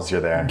vowels. You're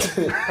there.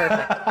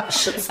 Perfect.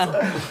 Shit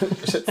starter.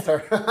 Shit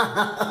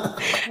starter.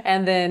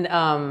 And then,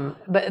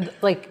 but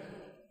like,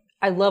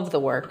 I love the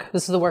work.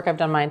 This is the work I've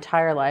done my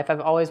entire life.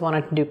 I've always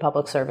wanted to do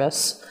public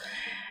service.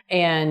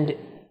 And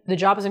the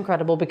job is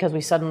incredible because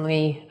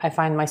I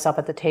find myself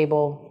at the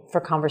table for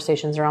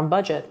conversations around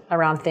budget,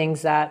 around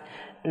things that,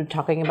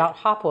 talking about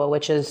HOPWA,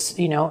 which is,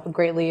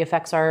 greatly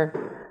affects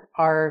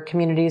our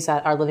communities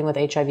that are living with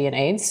HIV and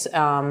AIDS.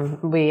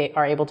 We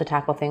are able to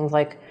tackle things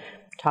like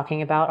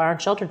talking about our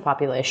unsheltered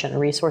population,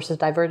 resources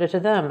diverted to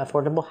them,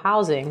 affordable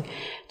housing,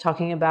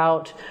 talking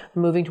about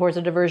moving towards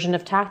a diversion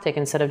of tactic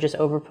instead of just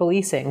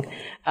over-policing,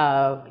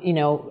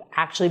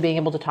 actually being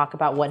able to talk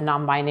about what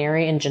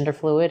non-binary and gender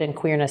fluid and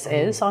queerness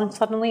is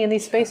suddenly in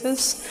these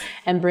spaces,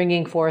 and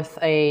bringing forth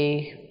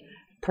a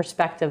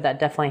perspective that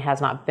definitely has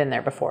not been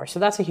there before. So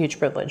that's a huge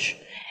privilege.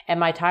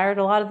 Am I tired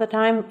a lot of the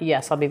time?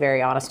 Yes, I'll be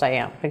very honest, I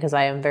am, because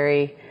I am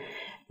very,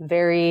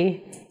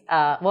 very...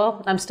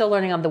 I'm still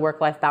learning on the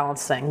work-life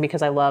balance thing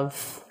because I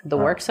love the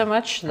work so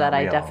much that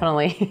I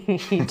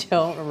definitely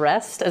don't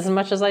rest as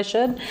much as I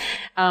should.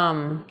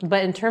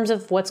 But in terms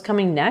of what's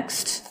coming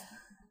next,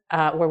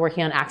 we're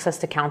working on access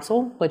to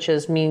counsel, which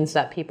means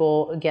that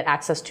people get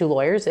access to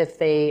lawyers if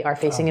they are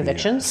facing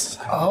evictions.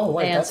 Yes. Oh,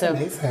 wait, that's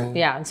amazing.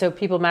 Yeah, and so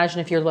people imagine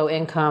if you're low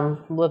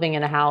income, living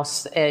in a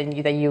house,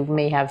 and that you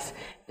may have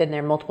been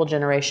there multiple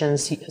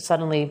generations,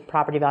 suddenly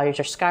property values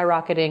are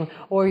skyrocketing,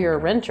 or you're a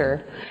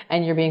renter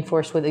and you're being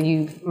forced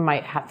you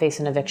might face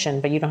an eviction,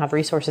 but you don't have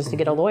resources to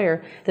get a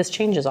lawyer. This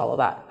changes all of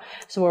that.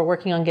 So we're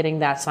working on getting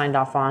that signed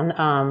off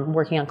on,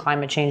 working on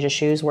climate change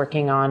issues,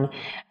 working on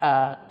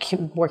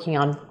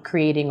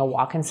creating a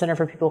walk-in center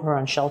for people who are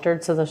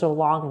unsheltered. So there's a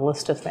long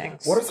list of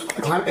things. What are some of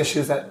the climate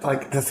issues that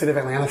the city of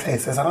Atlanta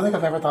faces? I don't think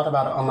I've ever thought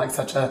about it on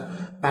such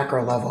a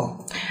macro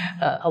level.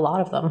 A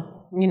lot of them.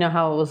 You know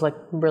how it was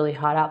really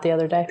hot out the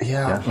other day?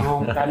 Yeah.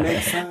 That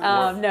makes sense.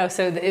 No,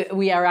 so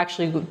we are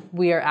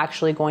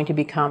actually going to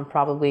become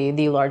probably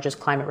the largest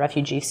climate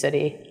refugee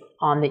city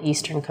on the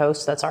eastern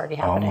coast. That's already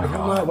happening. Oh my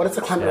God. What is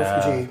a climate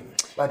refugee?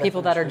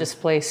 People that are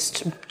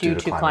displaced due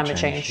to climate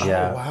change.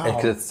 Yeah, Oh, wow.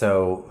 because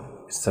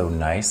it's so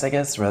nice, I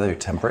guess, rather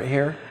temperate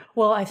here.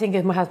 Well, I think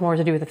it has more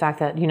to do with the fact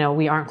that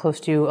we aren't close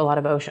to a lot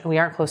of ocean. We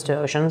aren't close to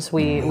oceans.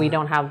 We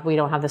don't have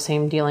the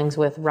same dealings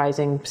with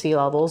rising sea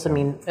levels. I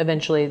mean,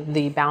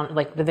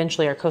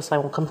 eventually our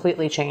coastline will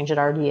completely change. It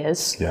already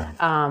is. Yeah.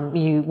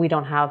 We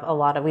don't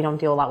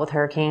deal a lot with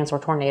hurricanes or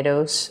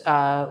tornadoes.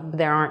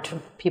 There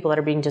aren't people that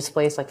are being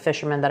displaced, like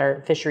fisheries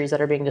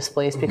that are being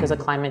displaced because of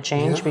climate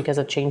change, because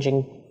of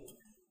changing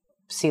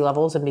sea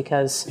levels, and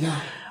because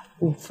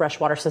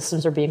freshwater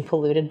systems are being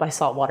polluted by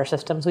saltwater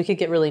systems. We could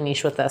get really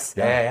niche with this.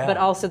 Yeah. But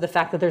also the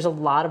fact that there's a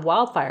lot of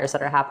wildfires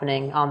that are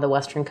happening on the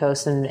western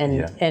coast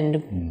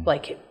and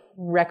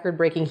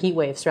record-breaking heat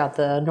waves throughout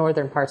the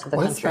northern parts of the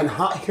country. It's been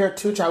hot here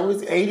too, child. It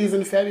was 80s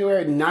in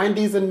February,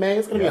 90s in May.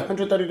 It's going to be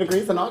 130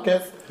 degrees in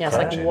August. Yeah,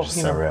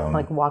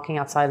 it's walking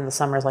outside in the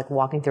summer is like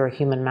walking through a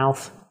human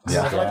mouth.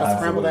 Yeah, like a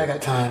scrambled egg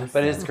at times.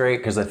 But it's great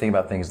because I think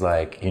about things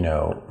like,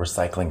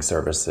 recycling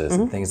services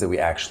and things that we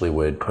actually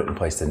would put in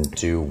place and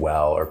do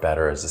well or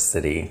better as a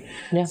city.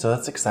 Yeah. So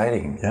that's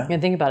exciting. Yeah.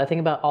 And think about it.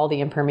 Think about all the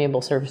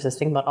impermeable surfaces.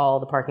 Think about all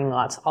the parking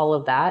lots. All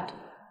of that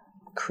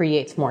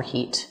creates more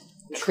heat.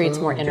 Creates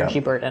more energy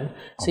burden.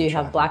 So you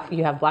have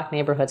black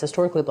neighborhoods,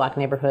 historically black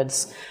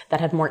neighborhoods, that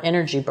have more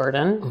energy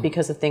burden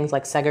because of things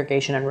like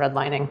segregation and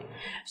redlining.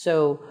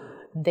 So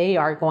they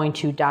are going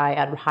to die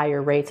at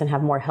higher rates and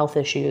have more health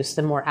issues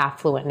than more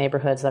affluent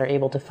neighborhoods that are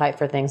able to fight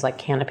for things like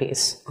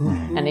canopies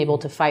and able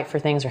to fight for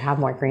things or have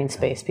more green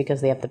space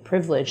because they have the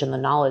privilege and the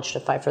knowledge to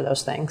fight for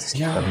those things.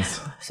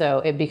 Yes. So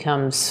it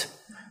becomes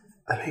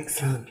That makes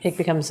sense. It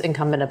becomes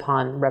incumbent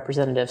upon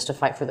representatives to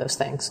fight for those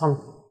things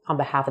on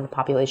behalf of the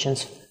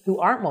populations who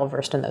aren't well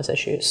versed in those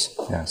issues.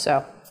 Yeah.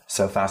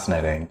 So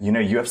fascinating.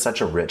 You have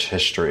such a rich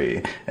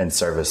history in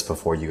service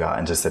before you got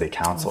into city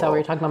council. I thought we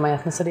were talking about my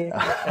ethnicity.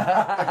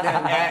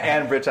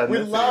 and rich ethnicity, we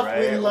love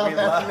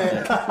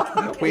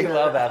ethnic. We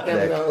love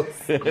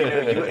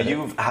ethnic.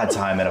 You've had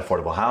time in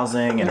affordable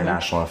housing,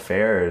 international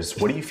affairs.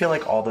 What do you feel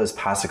like all those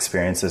past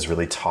experiences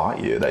really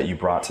taught you that you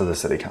brought to the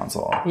city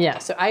council? Yeah,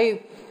 so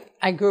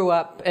I grew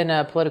up in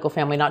a political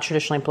family, not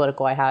traditionally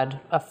political. I had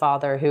a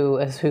father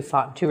who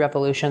fought 2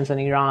 revolutions in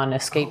Iran,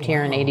 escaped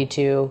here in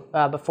 '82,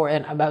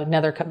 and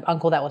another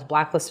uncle that was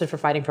blacklisted for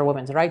fighting for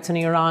women's rights in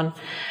Iran,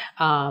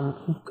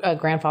 a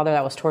grandfather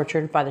that was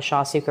tortured by the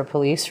Shah secret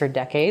police for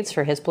decades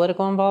for his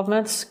political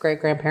involvements,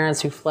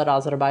 great-grandparents who fled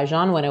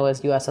Azerbaijan when it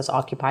was USS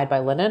occupied by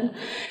Lenin.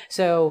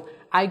 So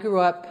I grew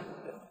up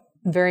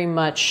very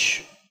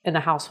much in a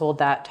household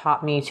that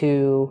taught me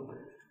to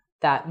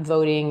that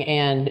voting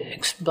and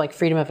like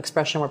freedom of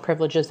expression were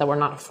privileges that were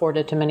not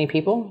afforded to many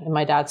people. And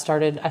I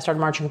started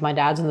marching with my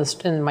dad in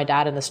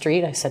the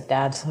street. I said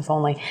dads, if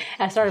only.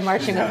 I started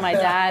marching with my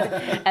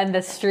dad in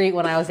the street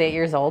when I was 8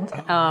 years old.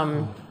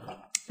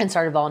 And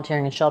started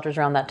volunteering in shelters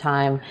around that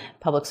time.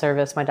 Public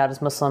service, my dad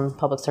is Muslim.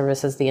 Public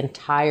service is the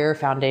entire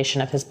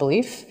foundation of his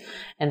belief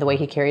and the way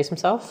he carries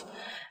himself.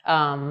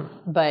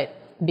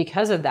 But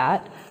because of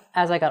that,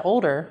 as I got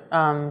older,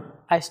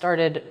 I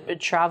started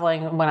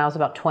traveling when I was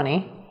about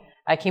 20.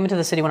 I came into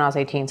the city when I was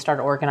 18,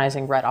 started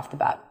organizing right off the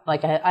bat.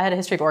 Like I had a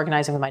history of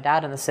organizing with my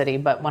dad in the city,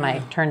 but when I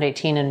turned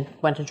 18 and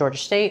went to Georgia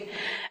State,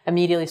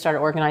 immediately started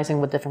organizing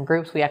with different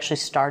groups. We actually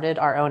started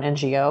our own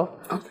NGO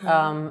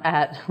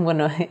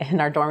in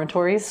our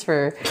dormitories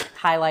for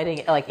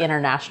highlighting like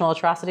international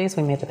atrocities.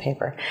 We made the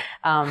paper.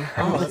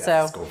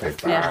 School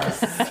paper.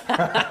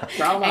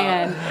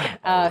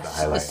 And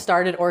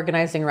started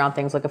organizing around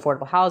things like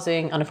affordable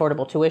housing,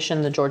 unaffordable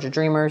tuition, the Georgia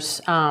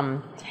Dreamers.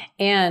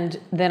 And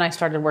then I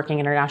started working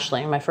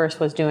internationally. My first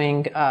was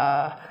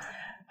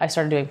I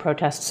started doing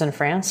protests in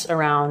France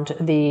around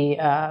the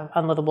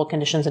unlivable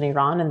conditions in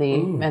Iran and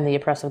the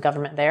oppressive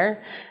government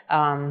there.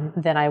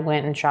 Then I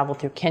went and traveled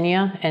through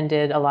Kenya and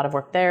did a lot of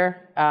work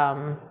there.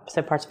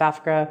 So parts of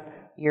Africa,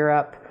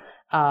 Europe,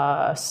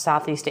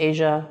 Southeast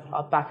Asia,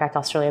 backpacked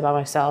Australia by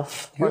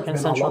myself, worked in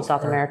Central and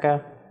South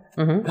America.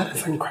 Mm-hmm. That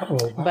is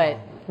incredible. Wow. But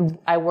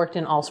I worked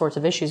in all sorts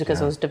of issues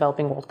because it was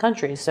developing world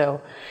countries.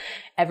 So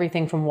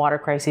everything from water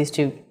crises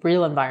to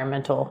real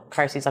environmental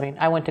crises. I mean,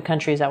 I went to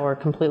countries that were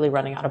completely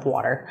running out of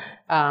water.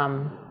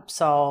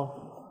 So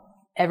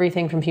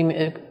everything from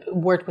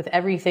worked with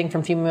everything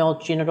from female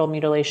genital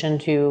mutilation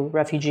to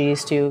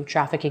refugees to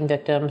trafficking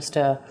victims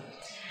to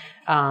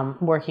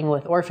working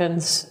with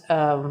orphans,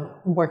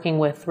 working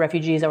with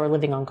refugees that were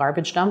living on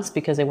garbage dumps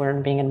because they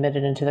weren't being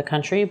admitted into the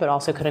country, but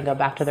also couldn't go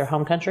back to their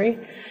home country.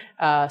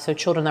 So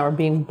children that were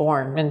being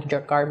born in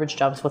garbage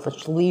dumps with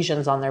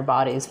lesions on their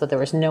bodies, but there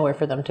was nowhere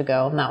for them to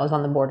go. And that was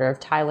on the border of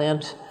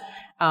Thailand.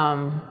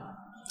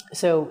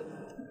 So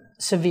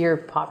severe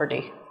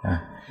poverty. Yeah.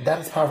 That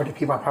is poverty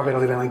people probably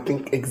don't even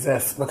think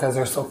exists because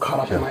they're so caught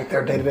up in like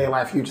their day-to-day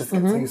life. You just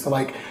get so used to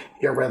like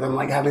your rhythm,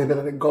 like having the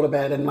ability to go to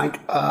bed and like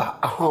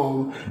a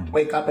home,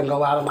 wake up and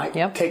go out and like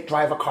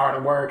drive a car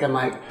to work, and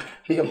like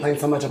we complain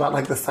so much about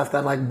like the stuff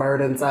that like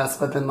burdens us,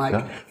 but then like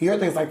you hear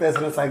things like this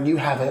and it's like you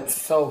have it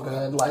so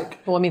good. Like,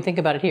 well, I mean, think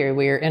about it here.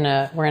 We're in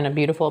a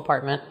beautiful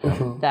apartment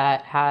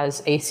that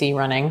has AC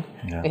running.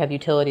 We have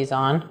utilities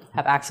on,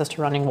 have access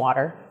to running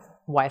water,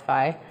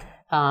 Wi-Fi.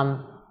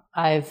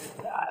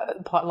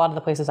 A lot of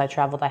the places I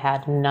traveled, I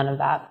had none of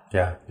that.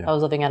 Yeah. I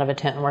was living out of a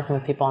tent and working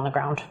with people on the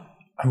ground.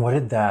 And what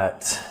did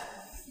that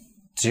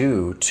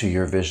do to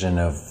your vision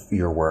of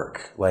your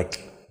work?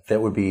 Like,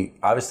 that would be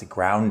obviously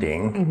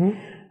grounding.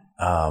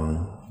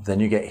 Then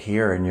you get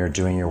here and you're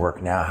doing your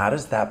work now. How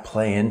does that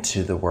play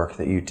into the work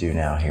that you do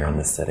now here in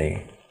the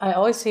city? I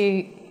always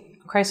see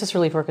crisis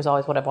relief work is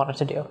always what I've wanted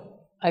to do.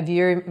 I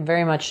view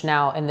very much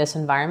now in this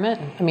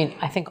environment, I mean,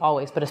 I think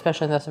always, but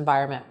especially in this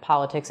environment,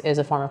 politics is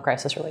a form of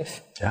crisis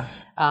relief.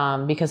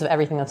 Because of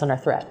everything that's under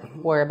threat.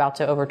 We're about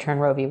to overturn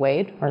Roe v.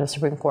 Wade, or the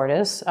Supreme Court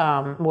is.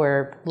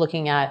 We're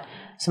looking at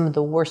some of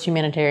the worst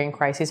humanitarian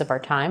crises of our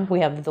time.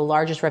 We have the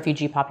largest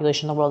refugee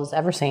population the world has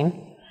ever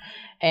seen,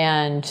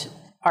 and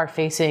are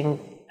facing,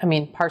 I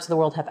mean, parts of the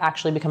world have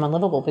actually become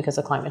unlivable because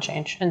of climate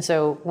change. And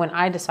so when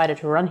I decided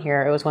to run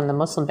here, it was when the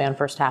Muslim ban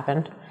first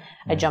happened.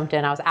 I jumped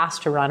in, I was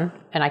asked to run,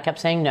 and I kept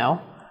saying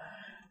no,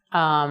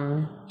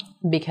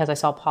 because I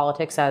saw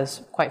politics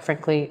as, quite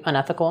frankly,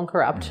 unethical and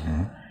corrupt.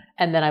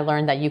 And then I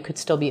learned that you could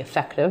still be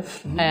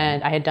effective.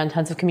 And I had done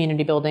tons of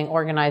community building,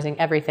 organizing,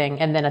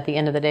 everything. And then at the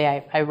end of the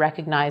day, I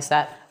recognized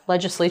that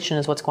legislation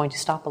is what's going to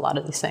stop a lot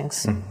of these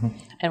things.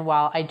 And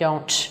while I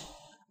don't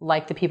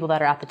like the people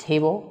that are at the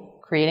table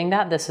creating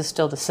that, this is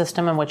still the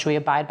system in which we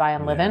abide by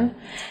and live in.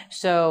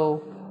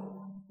 So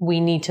we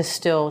need to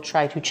still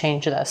try to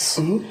change this.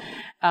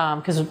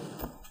 Because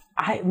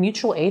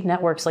mutual aid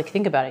networks, like,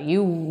 think about it.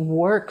 You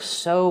work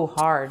so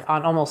hard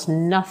on almost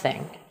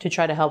nothing to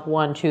try to help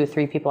 1, 2,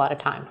 3 people at a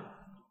time.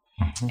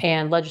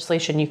 And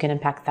legislation, you can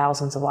impact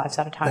thousands of lives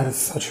at a time. That is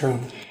so true.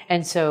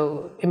 And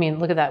so, I mean,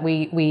 look at that.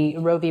 We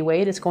Roe v.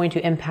 Wade is going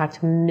to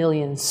impact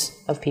millions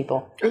of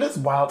people. It is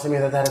wild to me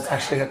that is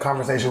actually a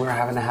conversation we're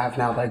having to have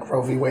now. Like,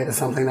 Roe v. Wade is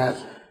something that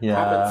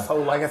happened. So,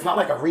 like, it's not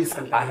like a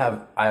recent thing.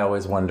 I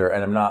always wonder,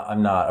 and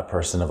I'm not a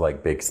person of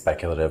like big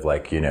speculative,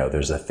 like, you know,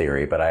 there's a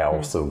theory, but I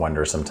also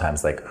wonder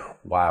sometimes, like,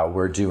 wow,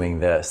 we're doing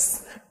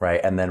this, right?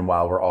 And then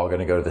while we're all going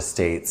to go to the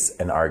states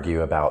and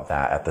argue about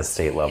that at the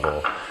state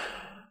level,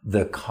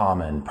 the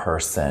common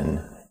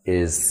person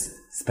is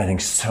spending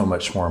so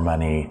much more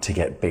money to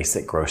get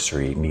basic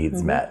grocery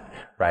needs met,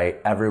 right?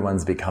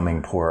 Everyone's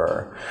becoming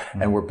poorer.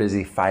 And we're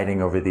busy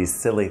fighting over these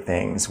silly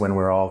things when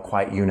we're all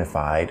quite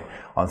unified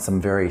on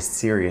some very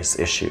serious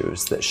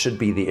issues that should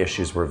be the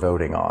issues we're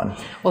voting on.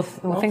 Well,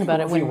 think about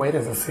it. When weight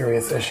is a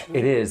serious issue.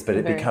 It is, but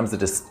it becomes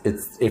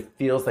it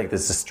feels like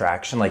this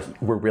distraction. Like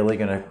we're really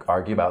going to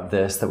argue about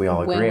this that we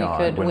all agree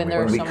on. When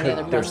there are so many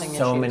other pressing issues. There's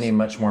so many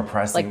much more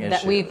pressing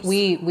issues. That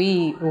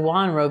we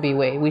won Roe v.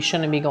 Wade. We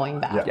shouldn't be going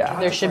back. Yeah.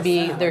 There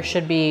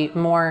should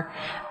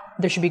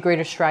be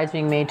greater strides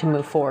being made to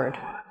move forward.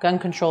 Gun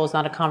control is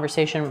not a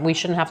conversation. We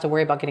shouldn't have to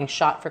worry about getting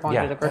shot for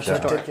going to the grocery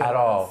store at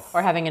all,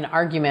 or having an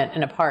argument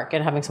in a park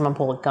and having someone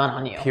pull a gun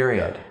on you.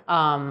 Period.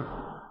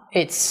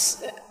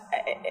 It's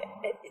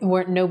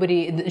where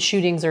the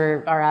shootings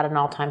are at an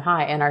all-time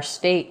high, and our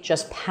state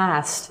just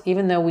passed.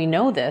 Even though we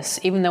know this,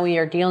 even though we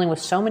are dealing with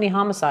so many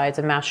homicides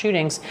and mass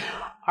shootings,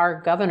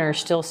 our governor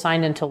still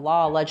signed into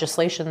law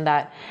legislation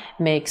that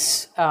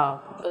makes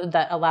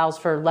that allows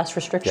for less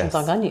restrictions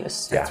on gun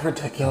use. That's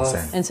ridiculous.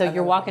 Insane. And so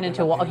you're walking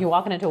into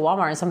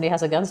Walmart and somebody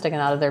has a gun sticking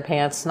out of their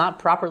pants, not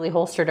properly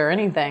holstered or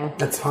anything.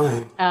 That's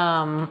fine.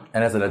 And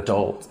as an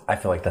adult, I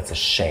feel like that's a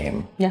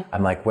shame. Yeah.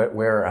 I'm like,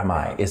 where am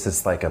I? Is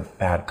this like a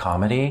bad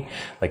comedy?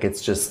 Like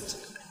it's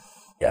just,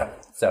 yeah.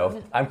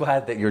 So I'm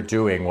glad that you're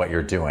doing what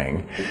you're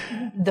doing.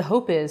 The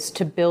hope is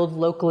to build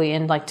locally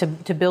and like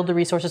to build the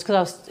resources,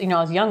 because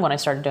I was young when I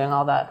started doing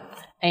all that,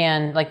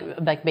 and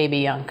like baby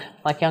young,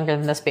 like younger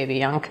than this baby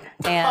young.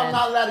 And I'm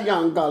not that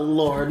young, God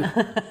Lord.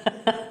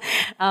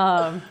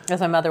 as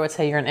my mother would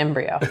say, you're an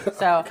embryo.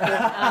 So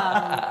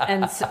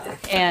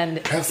and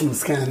have some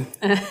skin.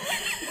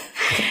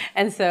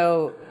 And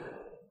so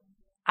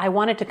I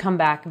wanted to come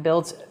back,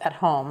 build at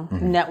home,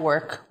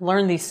 network,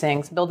 learn these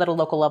things, build at a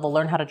local level,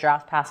 learn how to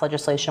draft, pass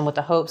legislation with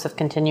the hopes of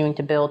continuing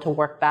to build, to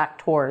work back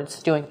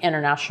towards doing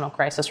international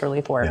crisis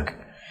relief work.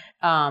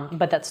 Yeah.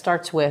 But that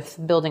starts with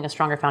building a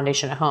stronger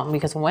foundation at home,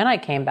 because when I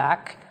came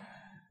back,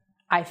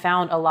 I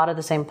found a lot of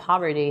the same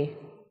poverty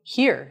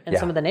here in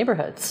some of the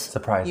neighborhoods.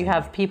 Surprising. You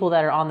have people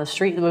that are on the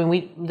street.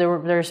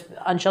 There's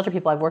unsheltered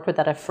people I've worked with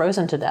that have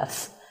frozen to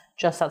death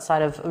just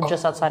outside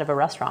of a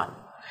restaurant.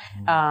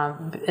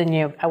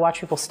 And I watch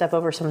people step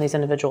over some of these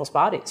individuals'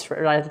 bodies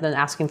rather than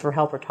asking for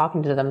help or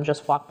talking to them,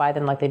 just walk by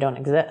them like they don't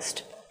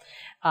exist.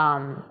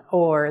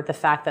 Or the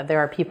fact that there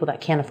are people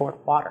that can't afford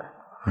water.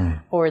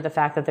 Or the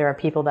fact that there are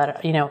people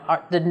that,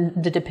 are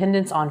the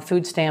dependence on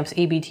food stamps,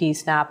 EBT,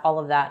 SNAP, all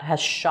of that has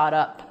shot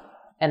up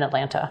in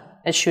Atlanta.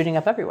 It's shooting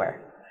up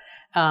everywhere.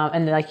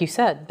 And like you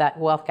said, that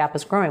wealth gap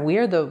is growing. We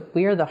are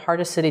the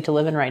hardest city to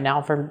live in right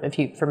now for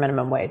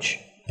minimum wage.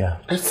 Yeah.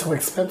 It's so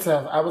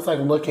expensive. I was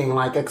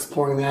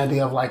exploring the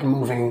idea of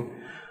moving.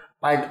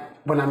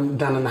 When I'm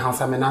done in the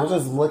house I'm in, I was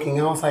just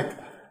looking, I was like,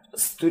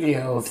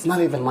 studios,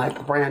 not even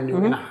brand new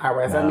in a high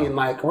rise. No. I mean,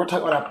 we're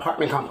talking about an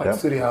apartment complex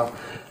studio,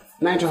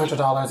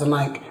 $1,900.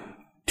 And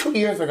 2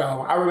 years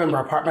ago, I remember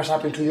apartment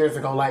shopping 2 years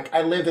ago.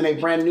 I lived in a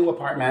brand new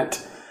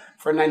apartment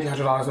for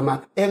 $1,900 a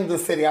month in the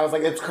city. I was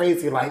like, it's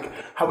crazy,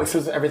 how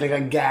expensive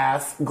everything,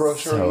 gas,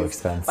 groceries. So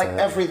expensive.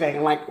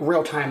 Everything,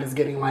 real time is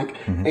getting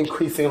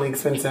increasingly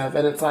expensive.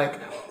 And it's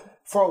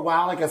for a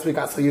while, I guess we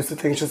got so used to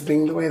things just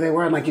being the way they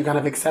were, and you kind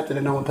of accept it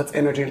and no one puts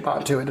energy and thought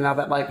into it. And now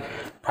that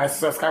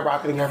prices are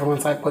skyrocketing,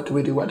 everyone's like, what do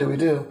we do? What do we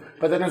do?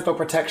 But then there's no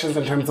protections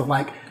in terms of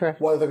Correct.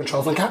 What are the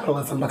controls on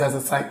capitalism, because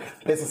it's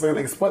businesses are going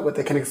to exploit what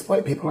they can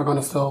exploit. People are going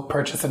to still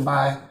purchase and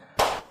buy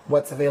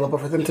what's available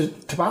for them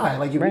to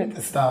buy. You need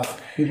this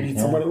stuff. You need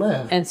somewhere to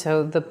live. And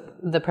so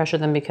the pressure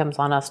then becomes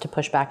on us to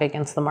push back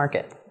against the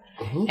market.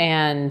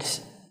 And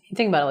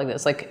think about it like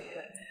this,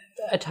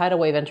 a tidal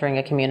wave entering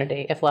a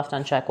community, if left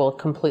unchecked, will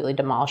completely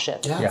demolish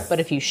it. Yes. But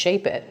if you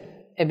shape it,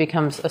 it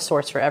becomes a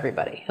source for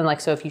everybody.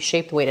 And so if you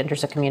shape the way it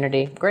enters a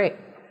community, great.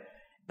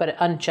 But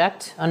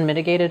unchecked,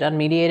 unmitigated,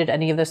 unmediated,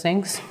 any of those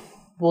things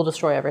will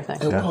destroy everything.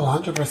 It will,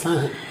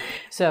 100%.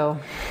 So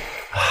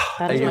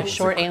that is my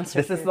short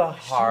answer. This is the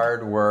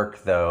hard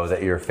work, though,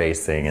 that you're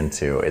facing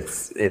into.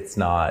 It's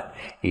not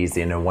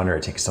easy, and no wonder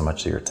it takes so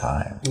much of your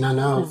time. I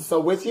know.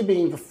 So with you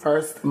being the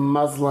first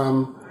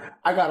Muslim,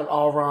 I got it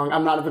all wrong.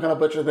 I'm not even going to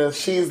butcher this.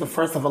 She's the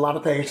first of a lot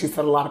of things. She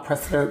set a lot of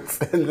precedents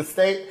in the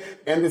state,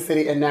 in the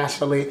city, and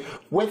nationally.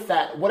 With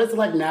that, what is it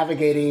like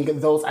navigating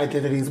those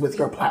identities with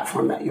your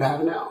platform that you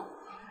have now?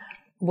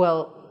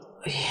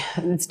 Well,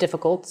 it's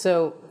difficult.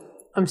 So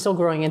I'm still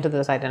growing into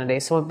this identity.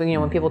 So,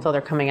 when people tell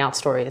their coming out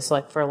stories,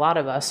 for a lot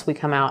of us, we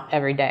come out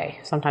every day,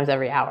 sometimes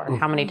every hour.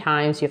 How many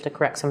times do you have to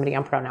correct somebody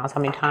on pronouns?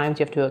 How many times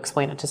do you have to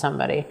explain it to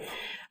somebody?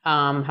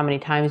 How many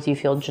times do you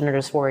feel gender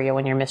dysphoria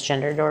when you're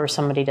misgendered or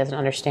somebody doesn't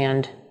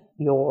understand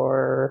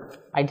your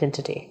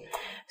identity?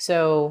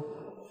 So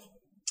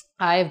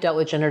I've dealt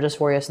with gender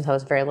dysphoria since I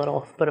was very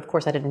little, but of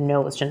course I didn't know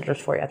it was gender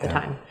dysphoria at the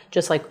time.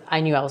 Just like I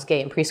knew I was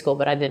gay in preschool,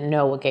 but I didn't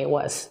know what gay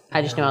was.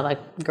 I just knew I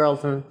liked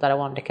girls and that I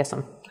wanted to kiss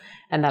them.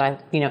 And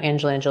that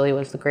Angelina Jolie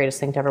was the greatest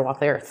thing to ever walk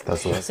the earth.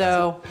 That's what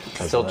Still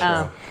true. Still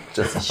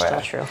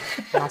true.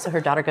 And also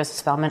her daughter goes to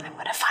Spelman. I'm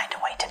going to find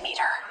a way to meet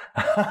her.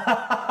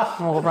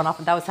 We'll run off.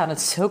 That sounded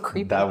so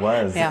creepy. That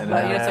was. Yeah,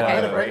 but it's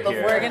okay. Right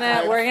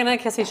here. We're gonna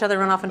kiss each other,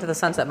 run off into the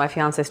sunset. My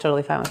fiance's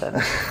totally fine with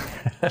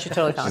it. She's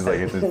totally fine She's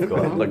with like, it. it's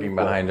cool. Looking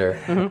behind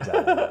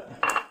her.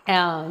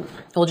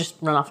 We'll just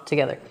run off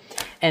together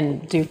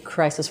and do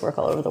crisis work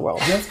all over the world.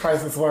 Yes,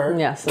 crisis work.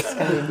 Yes, it's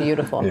gonna be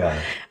beautiful. Yeah.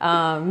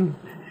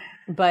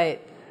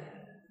 But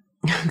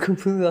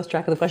completely lost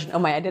track of the question. Oh,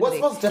 my identity.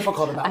 What's most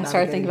difficult about I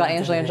started thinking about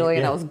Angelina Jolie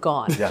and I was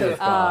gone.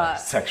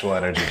 Sexual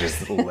energy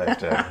just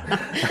lifted.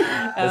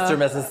 Mr.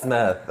 and Mrs.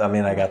 Smith. I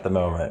mean, I got the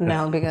moment.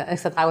 No,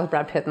 except I was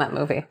Brad Pitt in that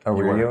movie. Oh,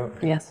 were you?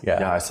 Yes.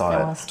 Yeah, I saw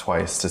I it was.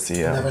 twice to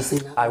see it. Never seen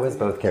that. I was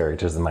both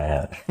characters in my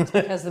head.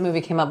 Because the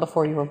movie came out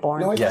before you were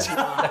born. No, it Yes. did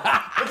not.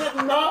 It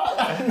did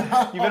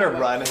not. You better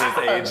run his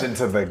age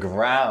into the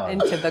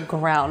ground. Into the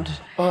ground.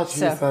 Oh,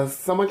 So- Jesus.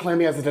 Someone claim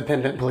me as a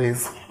dependent,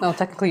 please. Well,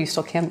 technically you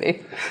still can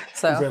be.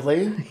 So Really?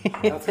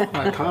 That's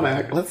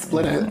iconic. Let's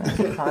split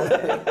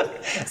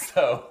it.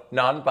 So,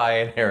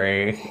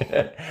 non-binary,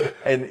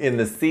 and in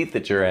the seat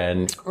that you're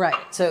in. right.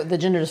 So the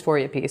gender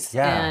dysphoria piece.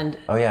 Yeah. And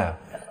Oh, yeah.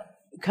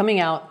 coming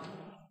out,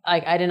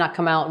 I did not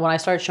come out when I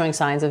started showing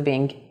signs of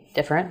being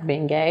different,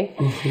 being gay.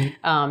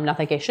 Not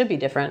that gay should be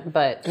different,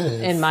 but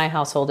in my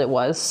household it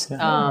was.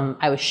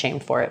 I was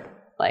shamed for it.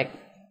 Like,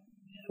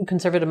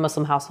 conservative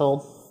Muslim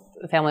household,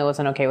 the family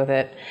wasn't okay with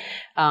it.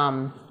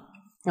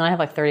 And I have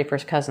like 30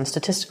 first cousins.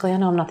 Statistically, I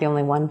know I'm not the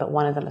only one, but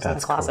one of them is in the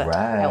closet. correct.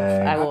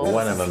 I will.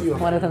 One of them.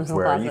 One of them's in the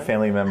Where are you, closet.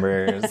 family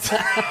members?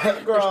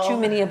 There's too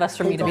many of us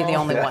for me to be the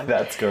only one.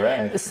 That's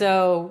correct.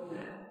 So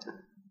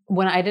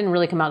when I didn't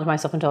really come out to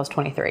myself until I was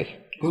 23.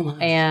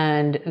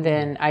 And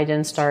then I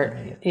didn't start,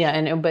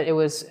 but it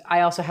was,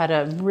 I also had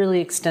a really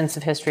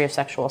extensive history of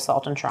sexual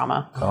assault and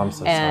trauma. Oh, I'm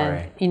so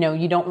And, sorry.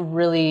 you don't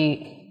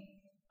really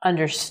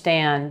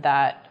understand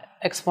that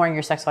exploring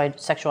your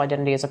sexual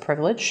identity is a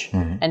privilege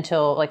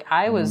until, like,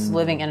 I was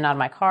living in and out of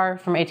my car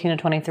from 18 to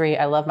 23.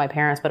 I love my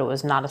parents, but it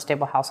was not a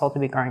stable household to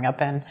be growing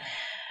up in.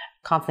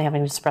 Constantly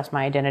having to express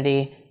my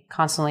identity,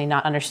 constantly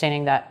not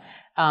understanding that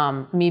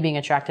me being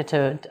attracted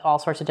to all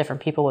sorts of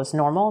different people was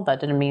normal. That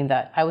didn't mean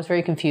that I was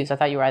very confused. I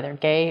thought you were either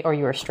gay or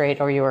you were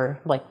straight or you were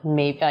like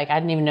maybe like I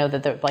didn't even know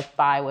that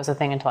bi was a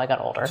thing until I got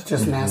older.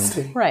 Just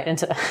nasty. Right. And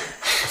so,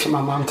 That's what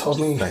my mom told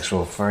me.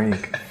 Sexual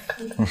freak.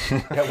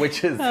 Yeah,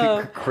 which is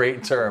a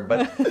great term,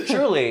 but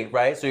truly,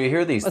 right? So you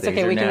hear these it's things.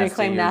 okay. We you're can nasty,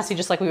 reclaim you're- nasty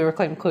just like we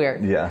reclaim queer.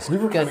 Yes. We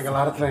were claiming a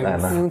lot of things.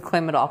 We can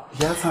claim it all.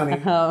 Yes, honey.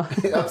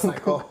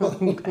 Upcycle.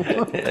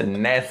 A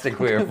nasty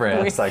queer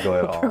friend. Cycle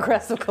it all.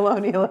 Progressive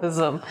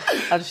colonialism.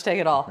 I'll just take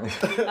it all.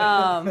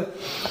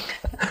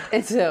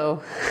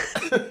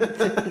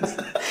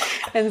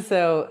 And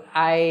so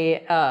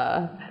I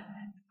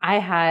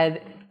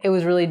had. It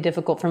was really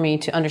difficult for me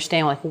to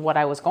understand like what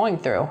I was going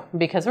through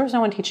because there was no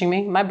one teaching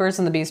me. My birds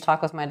and the bees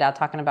talk was my dad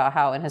talking about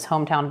how in his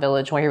hometown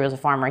village where he was a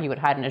farmer, he would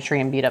hide in a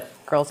tree and beat up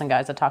girls and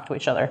guys that talked to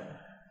each other.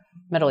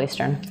 Middle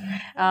Eastern.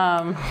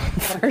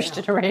 First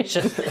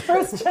generation.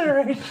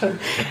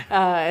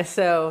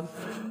 So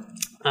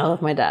I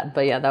love my dad,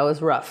 but yeah, that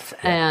was rough.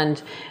 Yeah. And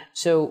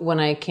so when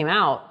I came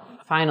out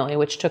finally,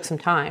 which took some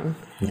time,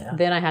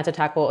 then I had to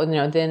tackle,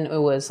 then it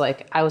was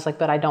like, I was like,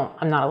 but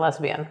I'm not a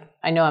lesbian.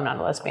 I know I'm not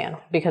a lesbian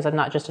because I'm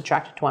not just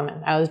attracted to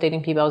women. I was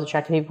dating people, I was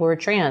attracted to people who were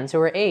trans, who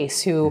were ace,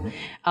 who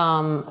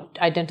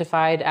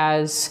identified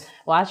as,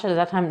 well, actually at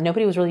that time,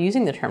 nobody was really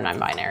using the term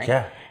non-binary.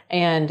 Yeah.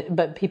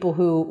 But people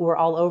who were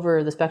all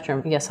over the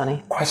spectrum. Yes,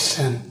 honey.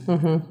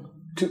 Question.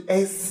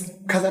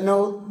 Because I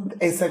know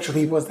asexual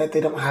people is that they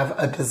don't have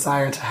a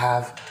desire to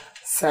have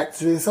sex.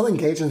 Do they still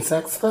engage in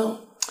sex though?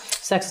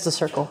 Sex is a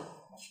circle.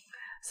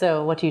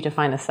 So what do you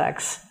define as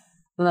sex?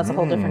 And that's a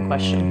whole different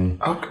question.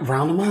 Okay,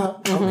 round them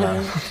up.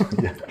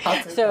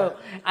 Okay. So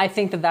I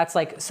think that's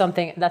like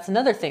something, that's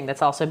another thing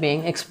that's also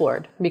being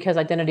explored because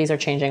identities are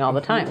changing all the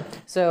time.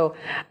 So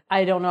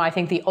I don't know, I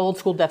think the old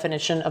school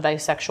definition of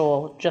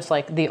asexual, just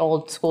like the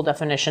old school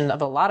definition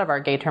of a lot of our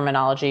gay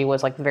terminology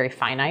was like very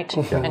finite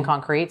and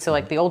concrete. So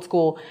like the old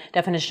school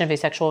definition of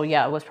asexual,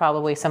 was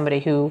probably somebody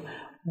who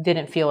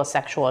didn't feel a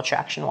sexual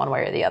attraction one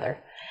way or the other.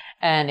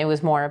 And it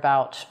was more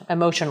about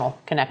emotional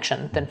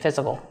connection than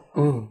physical.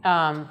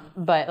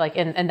 But like,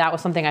 and that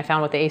was something I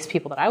found with the ace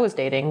people that I was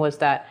dating was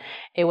that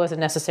it wasn't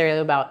necessarily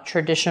about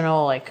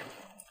traditional like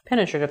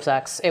penetrative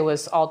sex. It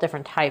was all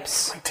different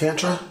types.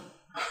 Tantra?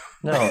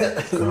 No.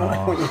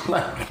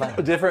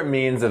 Different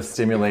means of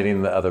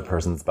stimulating the other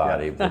person's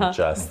body than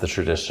just the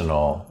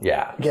traditional,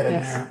 Get in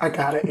there. I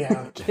got it,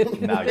 yeah.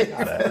 Now you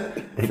got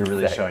it. You're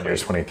really showing you're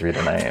 23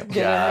 tonight. He's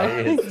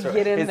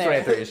Get in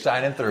there. 23, he's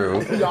shining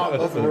through. Y'all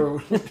both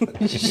rude.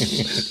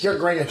 You're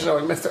great at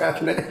showing, Mr.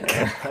 Ethnic.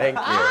 Thank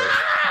you.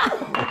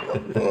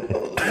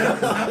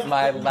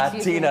 My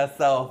Latina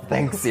self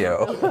thanks you.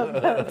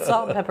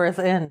 Salt and pepper is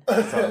in.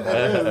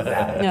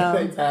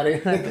 Thanks,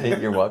 Patty.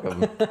 You're welcome.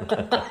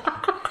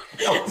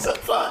 That was so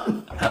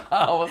fun.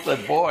 I almost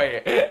said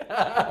boy.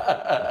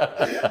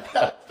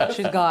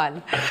 She's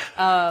gone.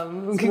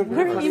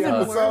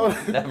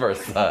 Never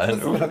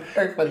son.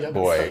 Everybody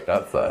Boy,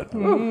 not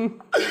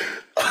son.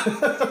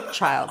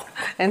 Child.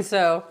 And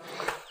so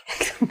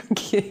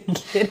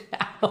get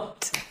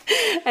out.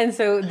 And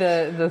so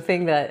the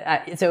thing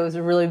that, so it was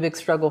a really big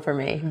struggle for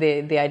me,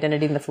 the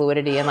identity and the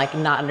fluidity and like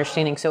not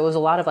understanding. So it was a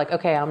lot of like,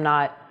 okay, I'm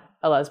not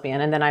a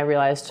lesbian. And then I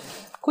realized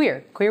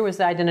queer was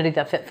the identity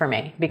that fit for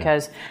me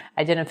because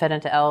I didn't fit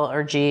into L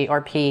or G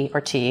or P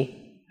or T.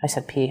 I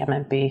said P, I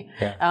meant B.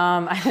 Yeah.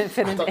 I didn't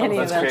fit into any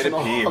of them. Let's create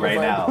a P right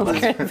now. Let's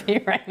create a P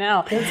right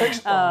now.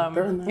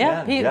 Pansexual.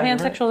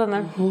 Pansexual's in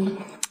there.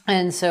 Mm-hmm.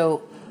 And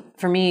so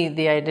for me,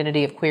 the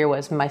identity of queer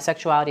was my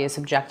sexuality is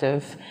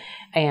subjective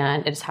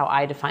and it's how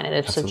I define it.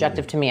 It's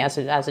subjective to me as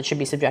it should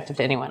be subjective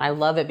to anyone. I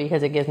love it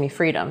because it gives me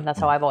freedom.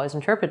 That's how I've always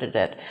interpreted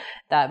it.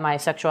 That my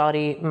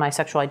sexuality, my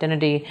sexual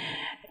identity,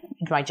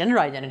 my gender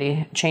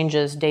identity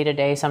changes day to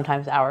day,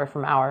 sometimes hour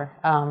from hour.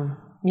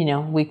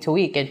 Week to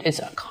week, it's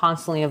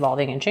constantly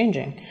evolving and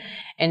changing.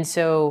 And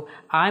so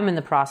I'm in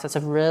the process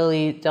of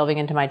really delving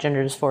into my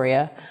gender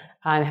dysphoria.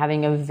 I'm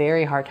having a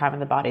very hard time in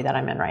the body that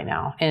I'm in right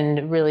now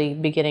and really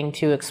beginning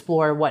to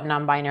explore what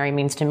non-binary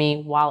means to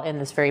me while in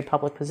this very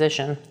public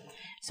position.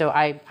 So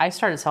I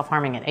started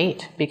self-harming at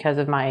 8 because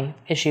of my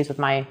issues with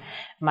my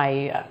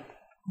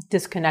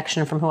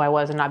disconnection from who I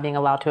was and not being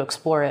allowed to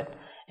explore it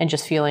and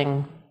just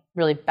feeling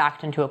really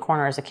backed into a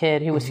corner as a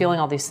kid who was feeling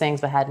all these things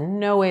but had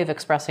no way of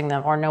expressing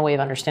them or no way of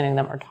understanding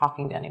them or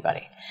talking to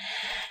anybody.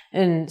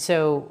 And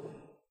so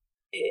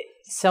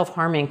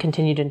self-harming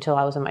continued until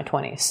I was in my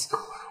 20s.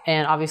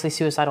 And obviously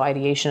suicidal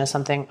ideation is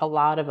something a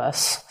lot of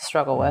us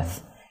struggle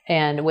with.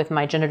 And with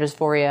my gender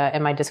dysphoria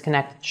and my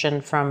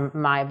disconnection from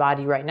my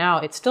body right now,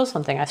 it's still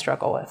something I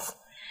struggle with.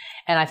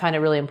 And I find it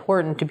really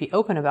important to be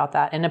open about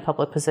that in a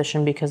public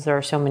position because there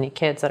are so many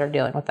kids that are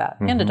dealing with that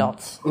and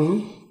adults.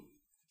 Mm-hmm.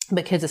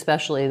 But kids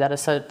especially, they're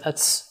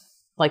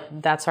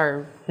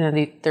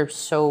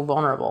so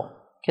vulnerable.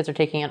 Kids are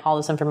taking in all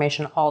this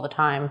information all the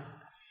time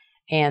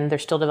and they're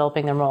still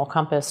developing their moral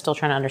compass, still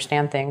trying to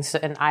understand things.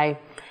 And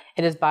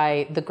it is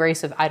by the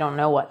grace of I don't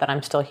know what that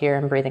I'm still here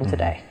and breathing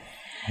today.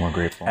 More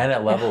grateful. And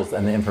at levels,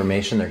 and the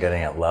information they're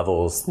getting at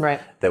levels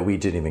that we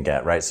didn't even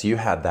get, right? So you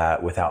had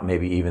that without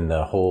maybe even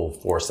the whole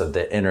force of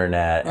the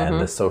internet and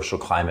the social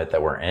climate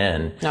that we're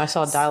in. No, I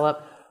saw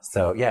dial-up.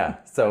 So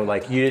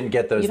like you didn't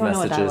get those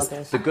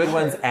messages, the good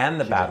ones and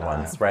the bad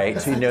ones, right?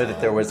 To know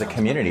that there was a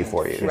community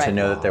for you, to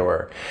know that there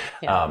were,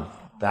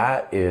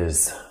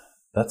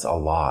 that's a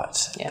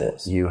lot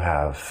that you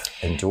have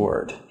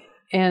endured.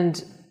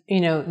 And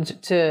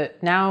to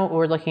now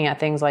we're looking at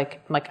things like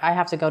I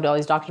have to go to all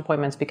these doctor's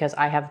appointments because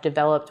I have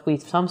developed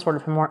some sort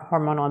of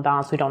hormonal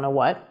imbalance. We don't know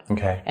what.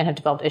 Okay. And have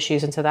developed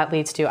issues. And so that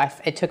leads to,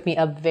 it took me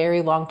a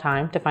very long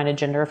time to find a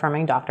gender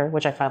affirming doctor,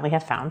 which I finally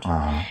have found.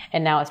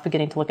 And now it's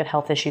beginning to look at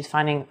health issues,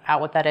 finding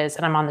out what that is.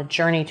 And I'm on the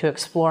journey to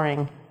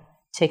exploring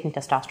taking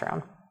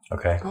testosterone.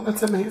 Okay. Oh,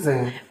 that's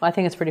amazing. Well, I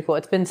think it's pretty cool.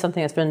 It's been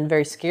something that's been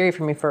very scary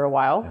for me for a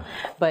while,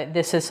 but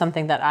this is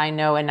something that I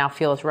know and now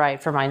feel is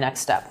right for my next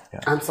step. Yeah.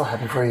 I'm so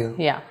happy for you.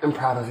 Yeah. I'm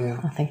proud of you.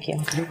 Oh, thank you.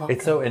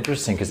 It's so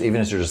interesting because even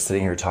as you're just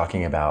sitting here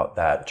talking about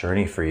that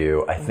journey for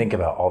you, I think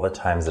about all the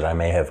times that I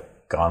may have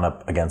gone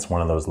up against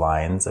one of those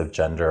lines of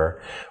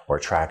gender or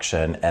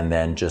attraction and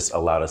then just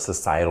allowed a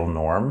societal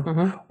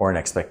norm or an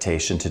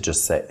expectation to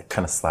just say,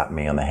 kind of slap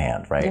me on the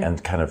hand, right? Yeah.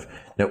 And kind of,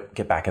 nope,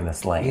 get back in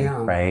this lane,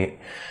 right?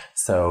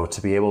 So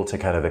to be able to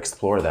kind of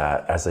explore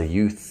that as a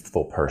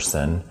youthful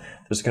person,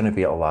 there's going to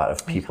be a lot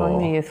of people. Are you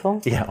calling me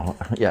youthful? Yeah.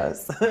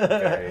 Yes.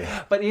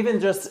 But even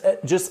just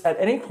at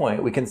any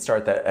point, we can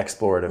start that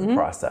explorative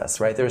process,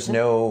 right? There's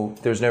no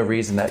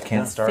reason that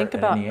can't start. Think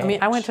about. Any age. I mean,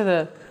 I went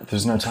to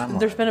There's no time.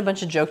 There's been a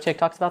bunch of joke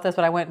TikToks about this,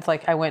 but I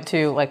went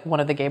to one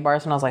of the gay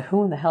bars and I was like,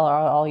 who in the hell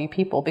are all you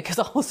people? Because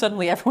all of a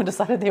sudden everyone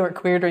decided they were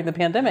queer during the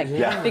pandemic.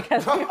 Yeah.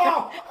 Because we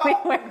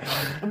were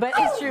but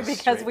it's true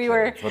because we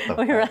were.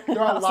 There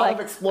are a lot of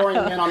exploring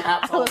men on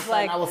apps all the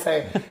time. I will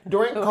say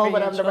during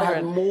COVID, I've never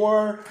had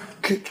more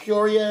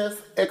curious,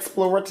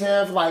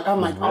 explorative,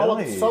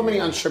 so many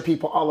unsure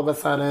people all of a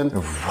sudden.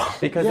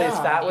 Because they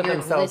sat with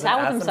themselves and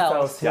asked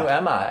themselves, who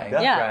am I?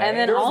 Yeah, right? And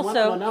then there was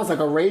also... one was like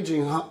a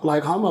raging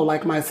homo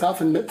like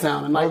myself in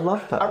Midtown. And I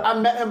love that. I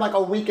met him like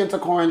a week into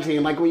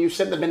quarantine, like when you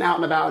shouldn't have been out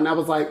and about, and I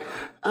was like,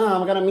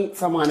 I'm gonna meet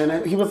someone.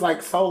 And he was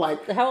like, How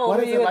old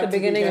were you at the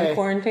beginning of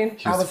quarantine?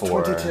 I was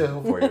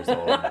 22. 4 years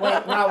old. Wait,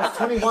 no, I was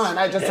 21.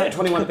 I just turned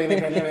 21 at the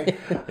beginning of the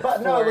pandemic.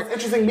 But no, it was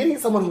interesting meeting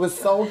someone who was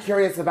so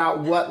curious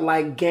about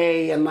what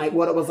gay and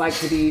what it was like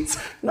to be.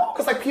 No,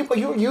 because people,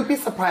 you'd be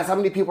surprised how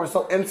many people are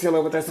so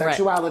insular with their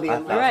sexuality.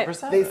 Right.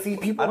 And they see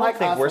people like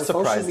us on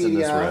social media. In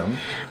this room.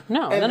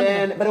 No.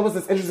 But it was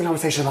this interesting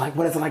conversation,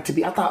 what is it like to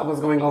be? I thought I was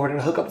going over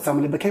to hook up with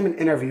someone. It became an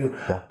interview.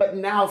 Yeah. But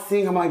now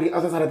seeing him the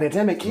other side of the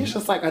pandemic, he's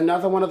just like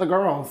another one of the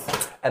girls.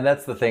 And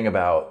that's the thing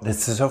about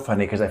this is so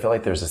funny because I feel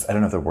like there's this, I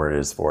don't know if the word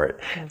is for it.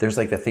 There's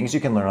the things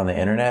you can learn on the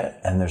internet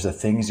and there's the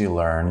things you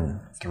learn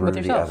through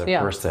the other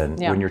person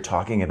when you're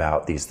talking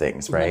about these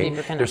things, right?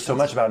 There's so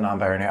much about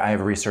non-binary. I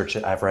have researched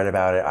it, I've read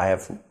about it, I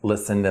have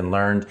listened and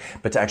learned,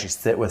 but to actually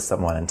sit with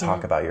someone and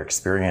talk about your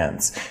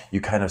experience,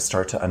 you kind of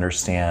start to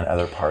understand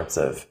other parts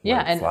of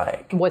what it's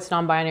like. What's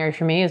non-binary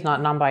for me is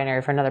not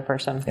non-binary for another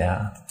person.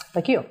 Yeah.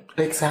 like you.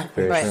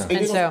 Exactly. Right. And,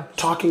 And so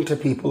talking to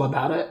people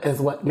about it is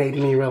what made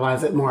me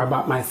realize it more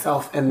about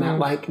myself, and that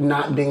like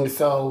not being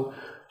so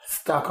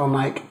stuck on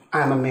like,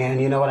 I'm a man,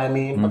 you know what I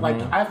mean? But like,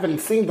 I've been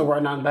seeing the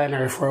word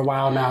non-binary for a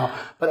while now,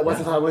 but it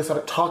wasn't until I really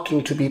started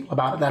talking to people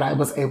about it that I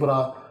was able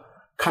to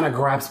kind of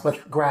grasp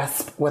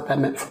what that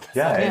meant for myself.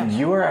 Yeah, and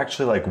you were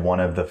actually like one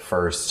of the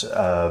first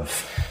of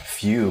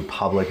few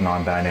public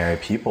non-binary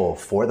people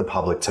for the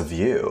public to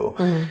view.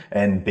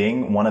 And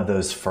being one of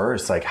those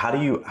first, like how do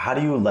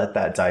you let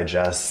that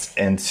digest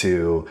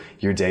into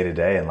your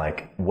day-to-day, and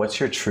like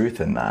what's your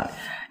truth in that?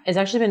 it's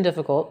actually been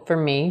difficult for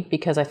me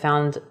because I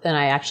found, and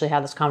I actually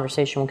had this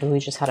conversation because we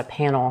just had a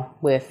panel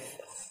with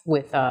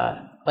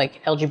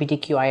like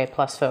LGBTQIA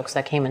plus folks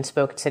that came and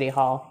spoke at City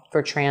Hall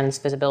for Trans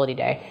Visibility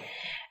Day.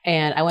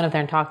 And I went up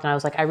there and talked, and I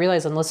was like, I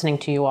realized in listening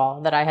to you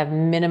all that I have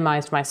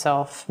minimized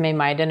myself, made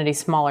my identity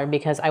smaller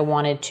because I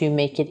wanted to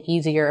make it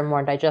easier and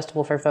more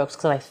digestible for folks,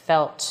 because I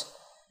felt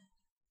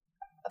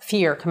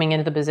fear coming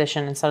into the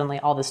position and suddenly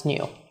all this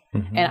new.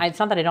 Mm-hmm. And it's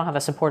not that I don't have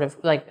a supportive,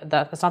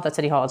 it's not that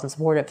City Hall isn't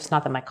supportive. It's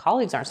not that my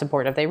colleagues aren't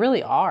supportive. They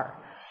really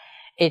are.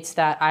 It's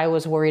that I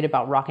was worried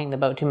about rocking the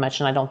boat too much,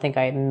 and I don't think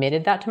I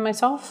admitted that to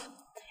myself.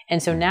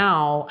 And so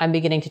now I'm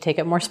beginning to take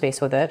up more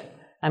space with it.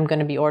 I'm going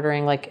to be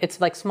ordering, it's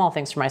like small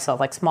things for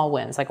myself, like small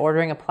wins, like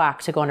ordering a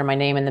plaque to go under my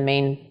name in the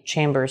main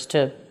chambers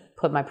to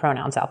put my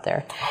pronouns out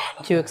there,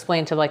 to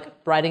explain, to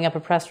writing up a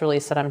press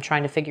release that I'm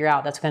trying to figure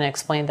out that's going to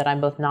explain that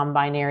I'm both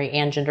non-binary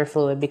and gender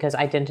fluid, because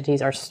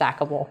identities are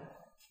stackable.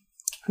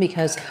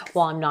 Because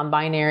while I'm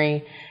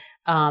non-binary,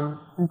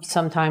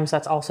 sometimes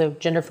that's also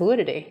gender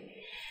fluidity.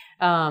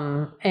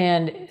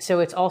 And so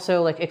it's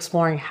also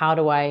exploring, how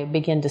do I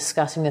begin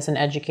discussing this and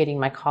educating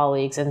my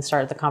colleagues and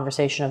start the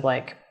conversation of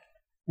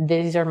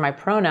these are my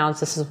pronouns,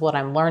 this is what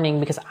I'm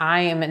learning, because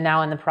I am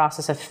now in the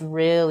process of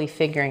really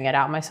figuring it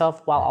out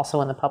myself while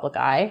also in the public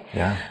eye.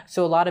 Yeah.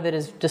 So a lot of it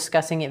is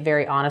discussing it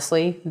very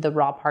honestly, the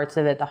raw parts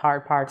of it, the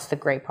hard parts, the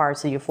great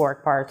parts, the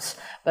euphoric parts,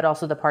 but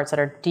also the parts that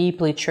are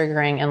deeply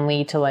triggering and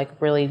lead to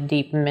really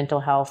deep mental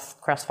health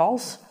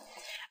crestfalls,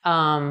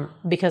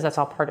 because that's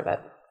all part of it.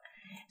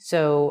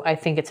 So I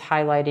think it's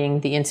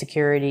highlighting the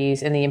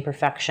insecurities and the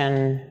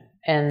imperfection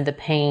and the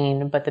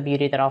pain, but the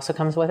beauty that also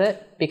comes with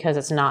it, because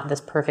it's not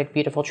this perfect,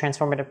 beautiful,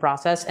 transformative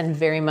process. And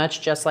very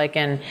much just like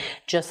in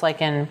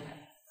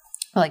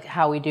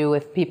how we do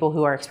with people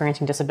who are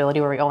experiencing disability,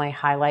 where we only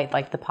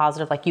highlight the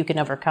positive, you can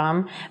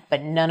overcome,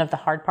 but none of the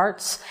hard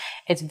parts.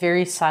 It's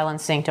very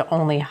silencing to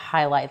only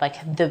highlight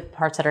the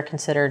parts that are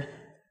considered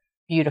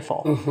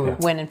beautiful,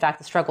 when in fact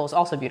the struggle is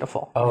also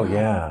beautiful. Oh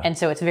yeah. And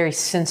so it's very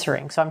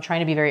censoring. So I'm trying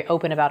to be very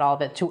open about all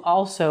of it, to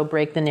also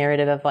break the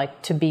narrative of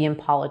to be in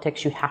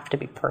politics you have to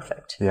be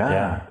perfect.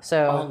 Yeah.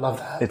 So I love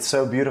that. It's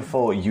so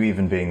beautiful, you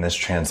even being this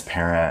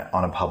transparent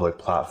on a public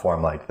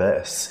platform like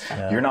this.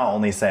 Yeah. You're not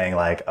only saying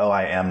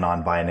I am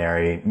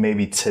non-binary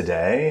maybe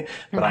today,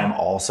 but I'm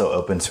also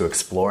open to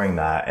exploring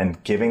that,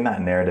 and giving that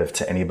narrative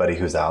to anybody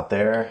who's out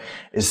there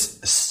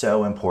is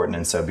so important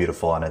and so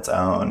beautiful on its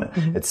own.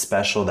 Mm-hmm. It's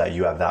special that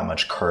you have that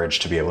much courage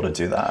to be able to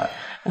do that.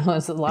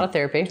 It's a lot of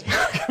therapy.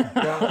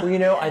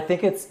 Well, I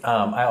think it's,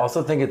 I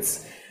also think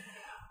it's,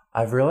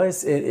 I've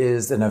realized it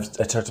is, and I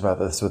talked about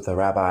this with the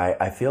rabbi,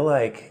 I feel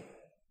like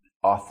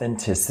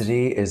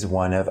authenticity is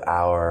one of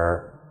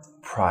our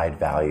pride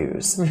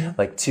values.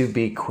 Mm-hmm. To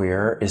be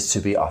queer is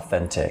to be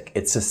authentic.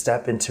 It's to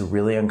step into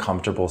really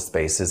uncomfortable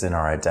spaces in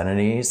our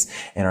identities,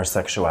 in our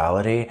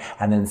sexuality,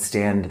 and then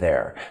stand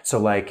there. So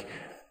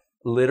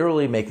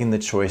literally making the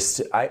choice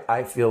to,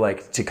 I feel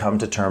to come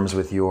to terms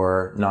with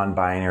your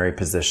non-binary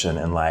position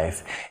in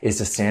life is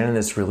to stand in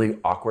this really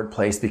awkward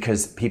place,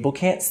 because people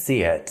can't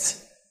see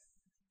it.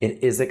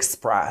 It is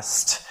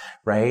expressed,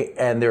 right?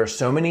 And there are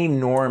so many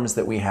norms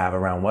that we have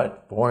around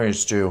what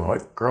boys do,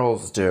 what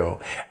girls do.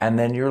 And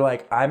then you're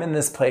I'm in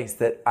this place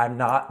that I'm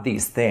not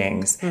these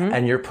things,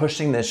 and you're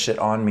pushing this shit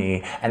on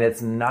me, and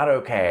it's not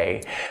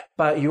okay.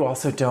 But you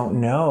also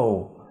don't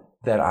know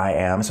that I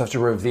am, so I have to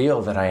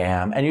reveal that I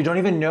am. And you don't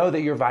even know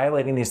that you're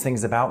violating these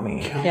things about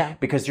me. Yeah.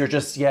 Because you're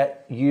just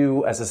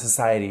you as a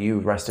society, the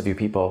rest of you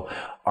people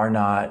are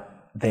not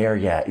there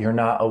yet. You're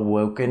not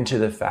awoken to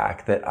the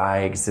fact that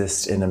I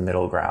exist in a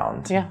middle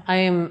ground. Yeah, I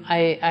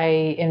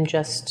am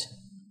just,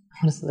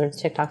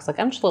 there's TikToks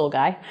I'm just a little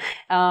guy.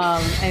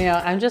 And,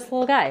 I'm just a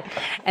little guy.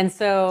 And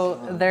so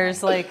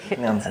there's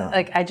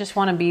I just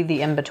want to be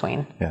the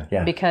in-between.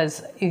 Yeah.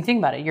 Because you think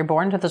about it, you're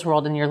born into this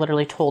world and you're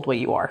literally told what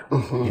you are.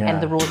 Mm-hmm. Yeah.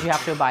 And the rules you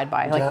have to abide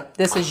by.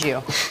 This is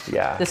you.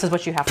 Yeah. This is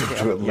what you have to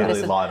do.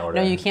 Literally law and order.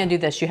 No, you can't do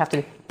this. You have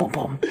to boom,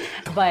 boom.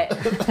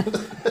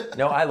 But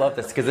no, I love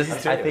this, because this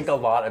is, I think a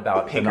lot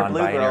about the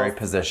non-binary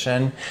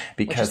position,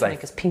 because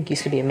because pink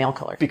used to be a male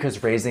color.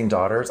 Because raising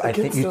daughters, I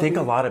think you think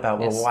a lot about,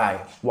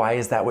 why? Why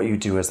is that what you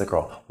do as a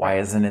girl? Why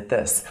isn't it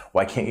this?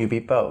 Why can't you be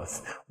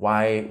both?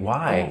 Why?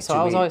 Yeah, so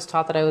I was always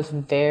taught that I was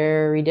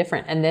very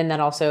different. And then that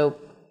also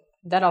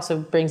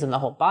brings in the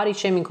whole body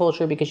shaming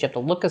culture, because you have to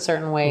look a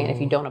certain way, and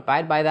if you don't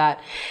abide by that.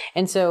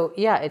 And so,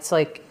 yeah, it's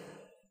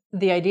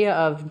the idea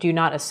of do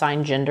not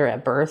assign gender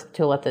at birth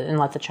to let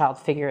the child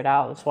figure it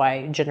out. That's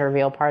why gender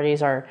reveal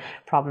parties are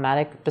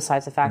problematic,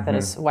 besides the fact that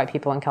it's white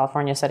people in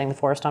California setting the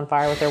forest on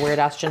fire with their weird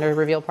ass gender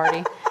reveal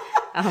party.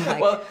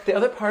 Well, the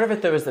other part of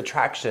it though is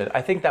attraction.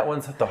 I think that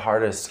one's the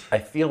hardest. I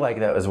feel like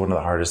that was one of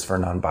the hardest for a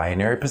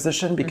non-binary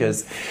position,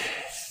 because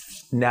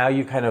now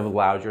you kind of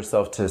allowed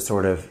yourself to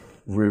sort of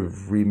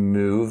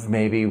remove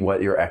maybe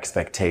what your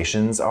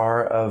expectations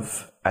are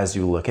of as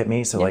you look at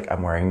me. So like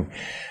I'm wearing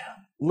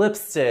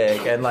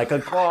lipstick and like a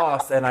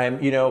gloss, and I'm,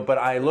 but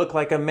I look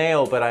like a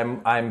male, but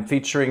I'm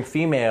featuring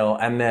female,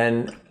 and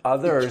then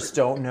others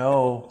don't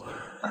know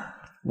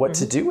what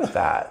to do with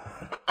that.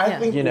 I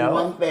think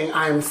one thing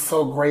I'm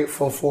so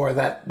grateful for,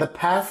 that the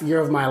past year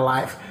of my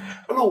life,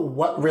 I don't know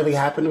what really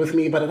happened with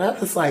me, but it had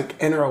this like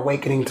inner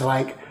awakening to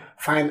like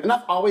find, and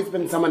I've always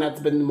been someone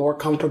that's been more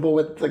comfortable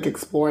with like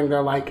exploring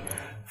their like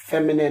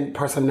feminine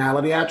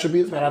personality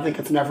attributes, but I think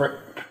it's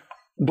never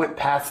went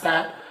past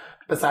that,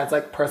 besides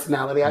like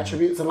personality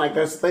attributes. And like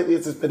lately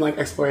it's just been like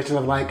exploration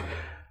of like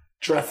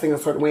dressing a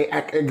certain way,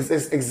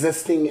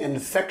 existing in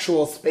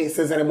sexual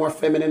spaces in a more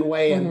feminine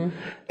way. And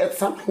it's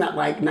something that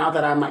like, now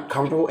that I'm like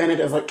comfortable in it,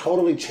 has like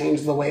totally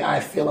changed the way I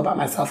feel about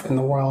myself in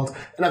the world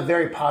in a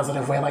very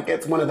positive way. Like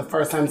it's one of the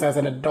first times as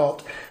an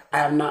adult I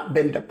have not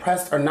been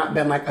depressed or not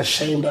been like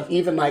ashamed of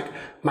even like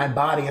my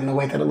body and the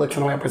way that it looks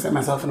and the way I present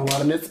myself in the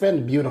world. And it's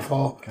been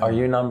beautiful. Are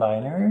you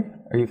non-binary?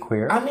 Are you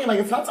queer? I mean, like,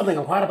 it's not something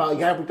I'm proud about.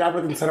 Yeah, I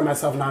would consider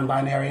myself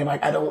non-binary.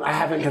 Like, I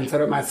haven't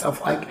considered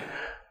myself like,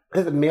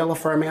 is it male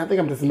affirming? I think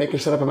I'm just making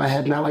shit up in my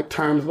head now, like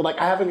terms, but like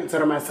I haven't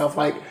considered myself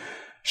like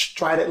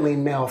stridently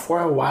male for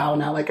a while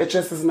now. Like it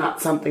just is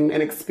not something, an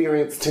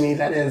experience to me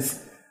that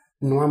is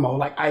normal.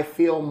 Like I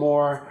feel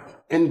more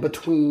in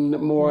between,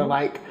 more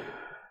like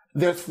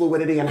there's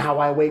fluidity in how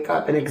I wake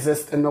up and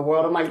exist in the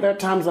world. And like there are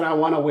times when I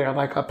want to wear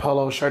like a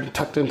polo shirt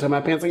tucked into my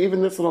pants. Like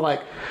even this little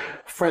like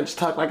French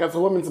tuck, like it's a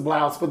woman's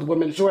blouse with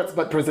women's shorts,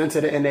 but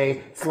presented in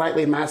a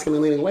slightly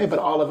masculine leaning way. But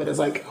all of it is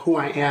like who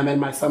I am in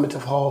my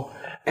summative whole.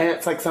 And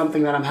it's like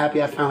something that I'm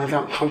happy I finally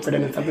found comfort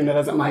in, and something that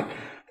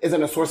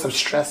isn't a source of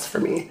stress for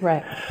me.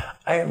 Right.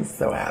 I am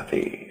so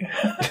happy.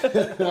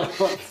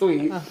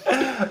 Sweet.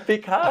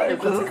 Because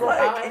this is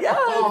like,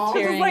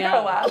 this is like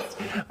our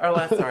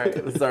last, sorry,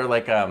 this is our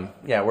like,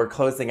 we're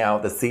closing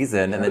out the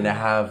season, and then to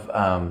have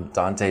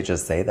Dante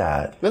just say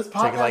that. This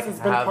podcast has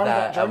been part of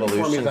that journey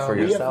for me, though.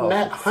 We have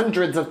met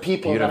hundreds of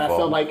people that I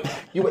feel like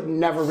you would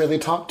never really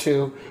talk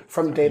to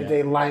from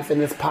day-to-day life,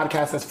 and this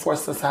podcast has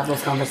forced us to have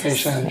those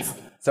conversations.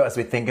 So as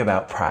we think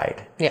about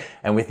pride,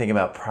 and we think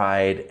about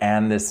pride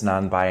and this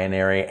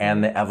non-binary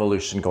and the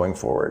evolution going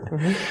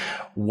forward,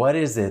 what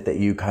is it that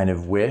you kind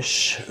of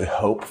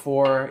hope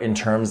for in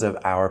terms of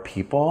our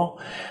people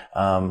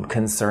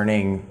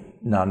concerning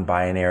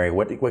non-binary?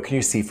 What can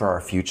you see for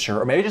our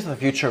future, or maybe just the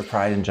future of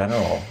pride in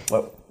general?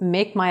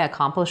 Make my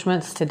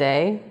accomplishments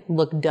today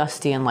look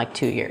dusty in like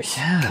 2 years.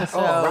 Yeah. So,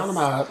 round them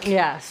up.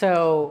 Yeah.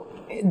 So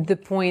the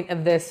point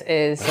of this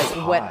is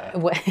like,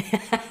 what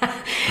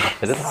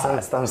It is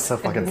hot. That was so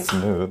fucking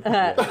smooth.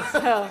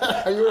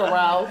 Are you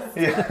aroused?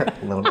 Yeah,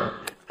 a little bit.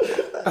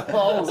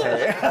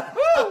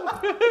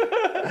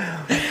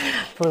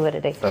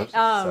 Fluidity. But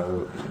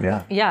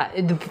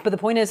the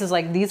point is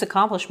like these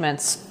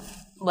accomplishments,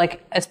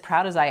 like as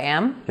proud as I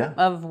am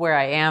of where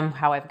I am,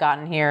 how I've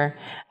gotten here,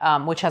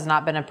 which has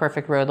not been a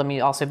perfect road. Let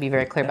me also be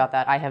very clear about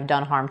that. I have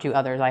done harm to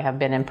others. I have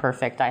been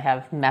imperfect. I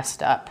have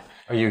messed up.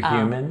 Are you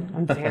human?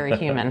 I'm very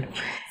human.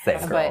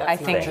 I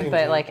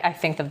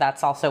think that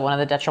that's also one of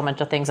the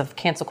detrimental things of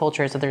cancel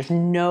culture, is that there's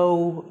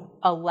no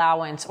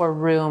allowance or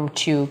room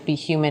to be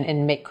human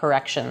and make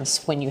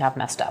corrections when you have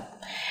messed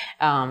up,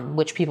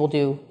 which people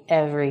do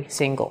every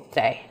single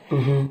day.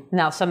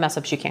 Now, some mess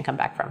ups you can't come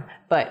back from,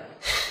 but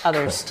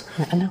others,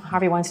 no,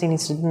 Harvey Weinstein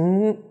needs to,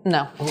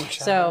 no.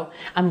 So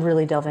I'm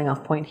really delving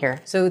off point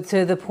here. So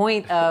to the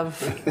point of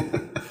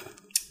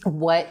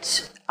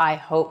what I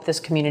hope this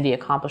community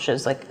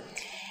accomplishes, like,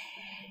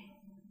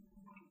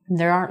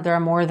 there are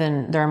more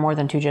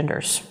than two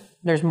genders.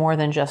 There's more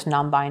than just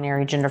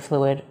non-binary, gender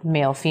fluid,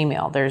 male,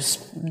 female. There's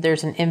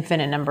an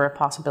infinite number of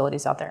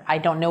possibilities out there. I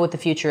don't know what the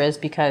future is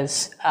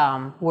because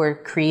we're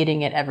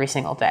creating it every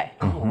single day.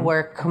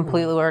 We're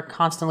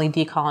constantly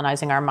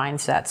decolonizing our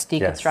mindsets,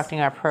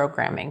 deconstructing our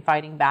programming,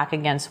 fighting back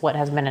against what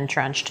has been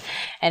entrenched.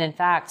 And in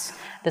fact,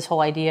 this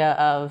whole idea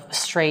of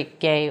straight,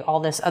 gay,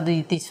 all this,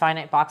 these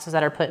finite boxes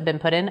that are been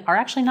put in are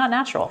actually not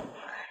natural.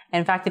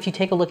 In fact, if you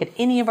take a look at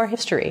any of our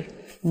history,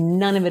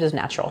 none of it is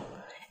natural.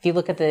 If you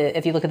look at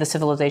the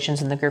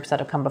civilizations and the groups that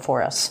have come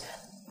before us,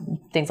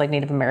 things like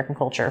Native American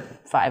culture,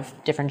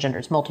 5 different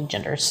genders,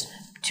 multi-genders,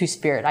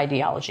 two-spirit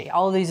ideology,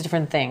 all of these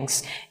different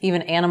things,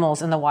 even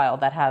animals in the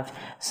wild that have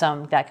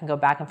some that can go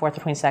back and forth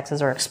between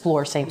sexes or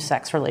explore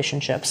same-sex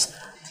relationships.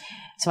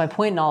 So my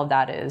point in all of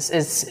that is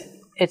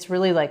it's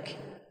really like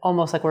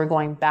almost like we're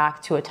going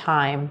back to a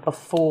time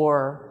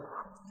before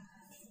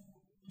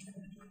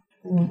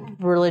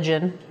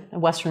religion,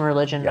 Western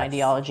religion and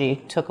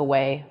ideology took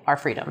away our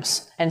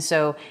freedoms. And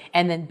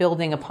then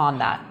building upon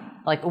that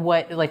like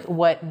what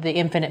the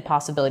infinite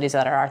possibilities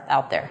that are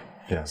out there.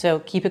 Yeah. So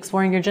keep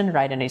exploring your gender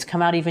identities.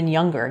 Come out even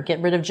younger. Get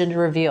rid of gender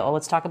reveal.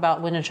 Let's talk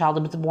about when a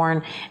child is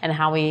born and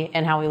how we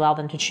allow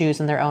them to choose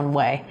in their own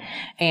way,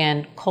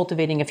 and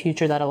cultivating a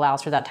future that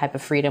allows for that type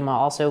of freedom while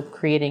also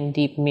creating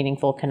deep,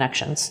 meaningful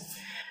connections.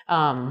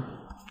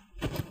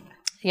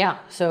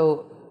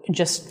 So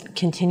just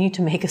continue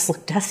to make us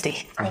look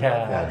dusty.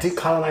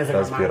 Decolonizing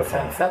our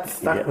mindsets. That's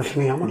stuck with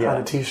me. I'm gonna cut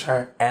a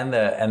t-shirt. And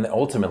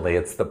ultimately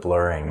it's the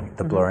blurring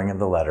of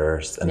the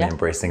letters and the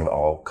embracing of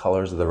all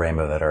colors of the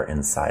rainbow that are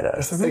inside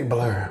us. It's a big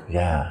blur.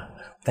 Yeah.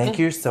 Thank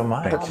you so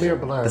much. It's a clear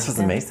blur. This was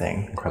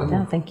amazing. Incredible.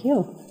 Yeah, thank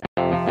you.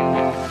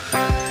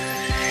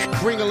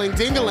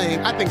 Ring-a-ling-ding-a-ling.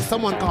 I think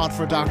someone called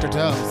for Dr.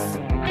 Dose.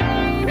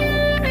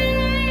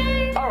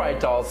 All right,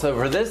 dolls. So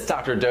for this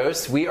Dr.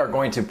 Dose, we are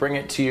going to bring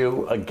it to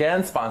you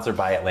again, sponsored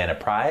by Atlanta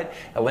Pride.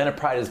 Atlanta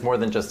Pride is more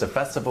than just a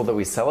festival that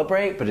we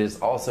celebrate, but is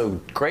also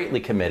greatly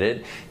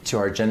committed to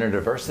our gender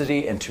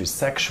diversity and to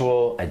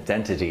sexual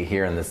identity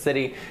here in the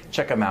city.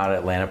 Check them out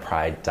at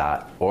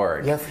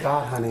atlantapride.org. Yes,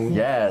 God, honey.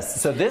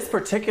 Yes. So this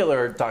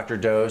particular Dr.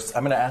 Dose,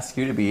 I'm going to ask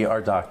you to be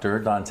our doctor,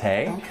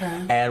 Dante.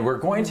 Okay. And we're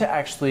going to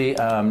actually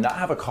not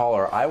have a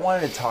caller. I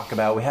wanted to talk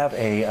about, we have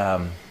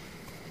a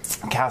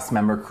cast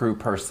member, crew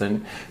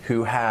person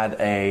who had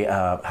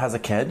has a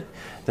kid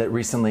that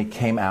recently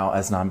came out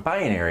as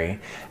non-binary,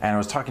 and I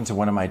was talking to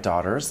one of my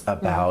daughters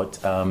about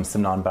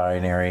some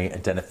non-binary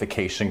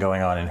identification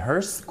going on in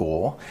her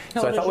school.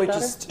 How so I old thought is we your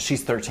just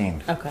she's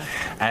 13. Okay.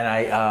 And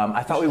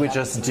I thought we would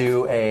just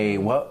do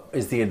what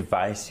is the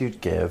advice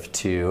you'd give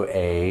to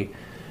a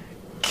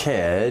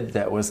kid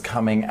that was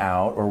coming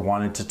out or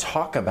wanted to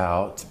talk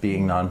about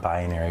being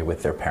non-binary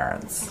with their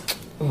parents?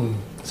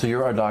 So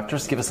you're our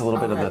doctors. Give us a little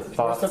bit of the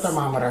thoughts. Where's the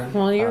thermometer?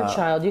 Well, you're a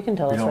child. You can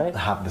tell us, We right?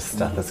 don't have the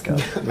stethoscope.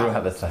 We don't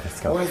have the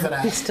stethoscope. Where's it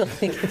I at? still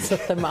think it's a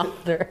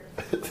thermometer.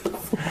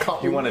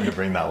 You wanted to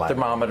bring that light.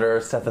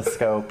 Thermometer,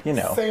 stethoscope, you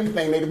know. Same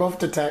thing. They both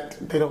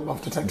detect. They don't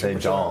both detect They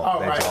temperature. don't. All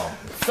They right. don't.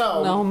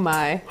 So, Oh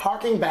my.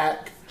 harking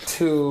back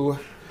to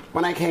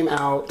when I came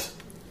out.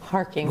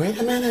 Harking. Wait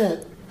a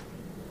minute.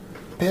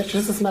 Bitch,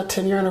 this is my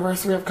 10-year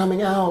anniversary of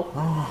coming out.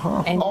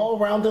 And All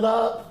rounded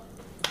up.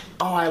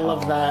 Oh, I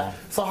love that.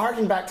 So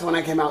harking back to when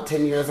I came out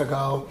 10 years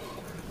ago,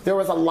 there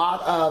was a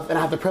lot of, and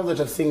I have the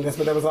privilege of seeing this,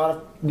 but there was a lot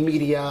of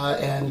media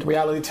and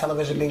reality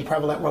television being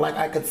prevalent where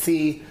I could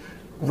see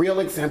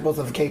real examples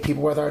of gay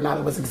people, whether or not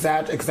it was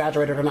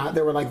exaggerated or not.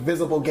 There were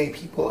visible gay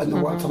people in the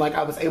world. So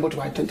I was able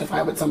to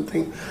identify with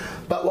something.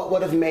 But what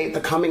would have made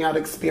the coming out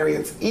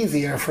experience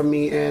easier for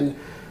me and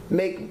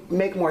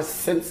make more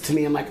sense to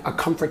me and a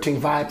comforting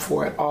vibe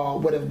for it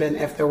all would have been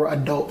if there were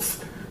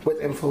adults with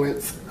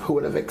influence who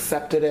would have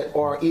accepted it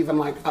or even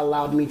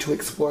allowed me to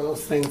explore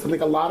those things. I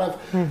think a lot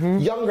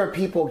of younger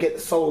people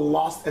get so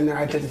lost in their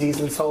identities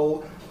and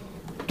so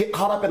get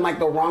caught up in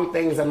the wrong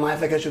things in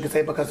life, I guess you could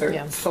say, because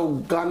they're so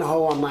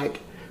gun-ho on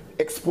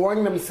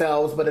exploring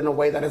themselves, but in a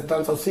way that is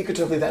done so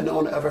secretively that no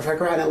one will ever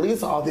figure out, and it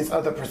leads to all these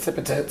other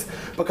precipitates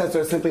because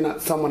there's simply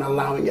not someone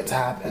allowing it to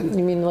happen.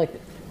 you mean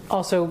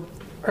also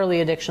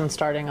early addiction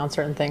starting on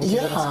certain things as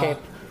an escape?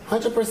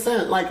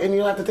 100%. And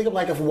you have to think of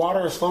if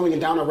water is flowing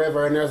down a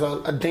river and there's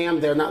a dam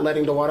there not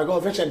letting the water go,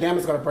 eventually that dam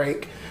is going to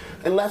break.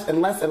 Unless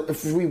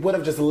if we would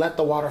have just let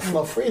the water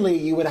flow freely,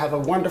 you would have a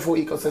wonderful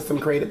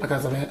ecosystem created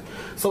because of it.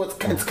 So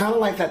it's kind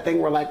of like that thing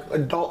where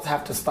adults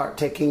have to start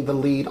taking the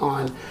lead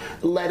on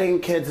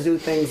letting kids do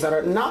things that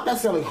are not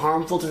necessarily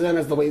harmful to them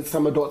as the way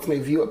some adults may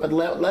view it, but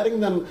letting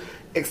them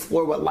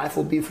explore what life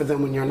will be for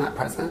them when you're not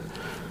present.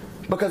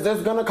 Because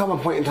there's going to come a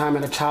point in time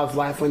in a child's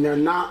life when they're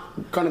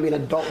not going to be an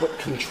adult with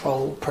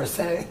control, per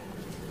se.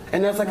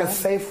 And there's a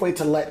safe way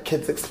to let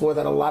kids explore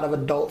that a lot of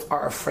adults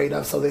are afraid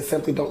of, so they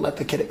simply don't let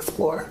the kid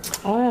explore.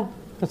 Oh yeah.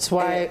 It's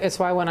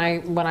why when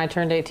I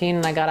turned 18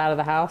 and I got out of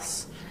the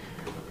house,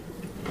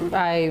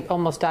 I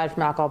almost died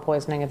from alcohol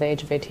poisoning at the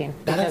age of 18.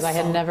 Because I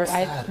had never,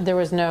 there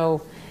was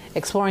no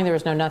exploring, there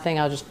was no nothing.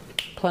 I was just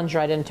plunged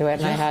right into it,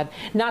 and I had,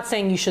 not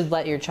saying you should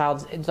let your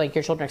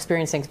children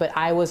experience things, but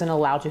I wasn't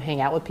allowed to hang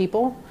out with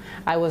people.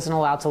 I wasn't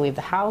allowed to leave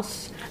the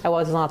house. I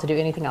wasn't allowed to do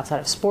anything outside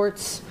of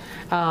sports.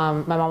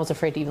 My mom was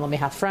afraid to even let me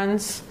have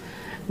friends.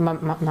 My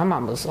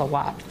mom was a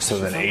lot. So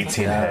then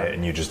 18 hit,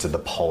 and you just did the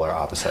polar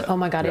opposite. Oh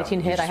my God, 18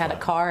 hit. I had a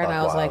car, and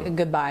I was like,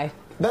 goodbye.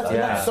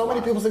 That's so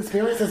many people's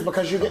experiences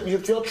because you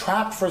feel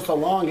trapped for so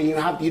long, and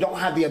you don't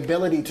have the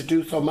ability to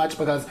do so much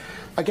because,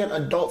 again,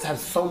 adults have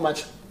so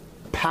much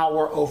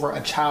power over a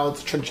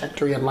child's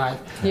trajectory in life.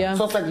 Yeah.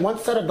 So it's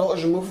once that adult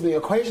is removed from the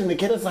equation, the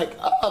kid is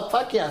oh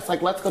fuck yes,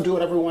 let's go do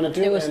whatever we want to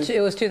do.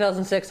 It was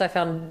 2006. I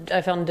found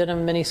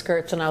denim mini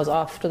skirts and I was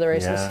off to the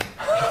races.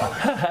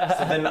 Yeah.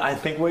 So then I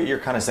think what you're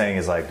kind of saying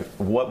is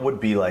what would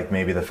be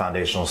maybe the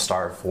foundational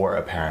start for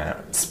a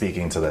parent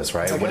speaking to this,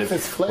 right? Would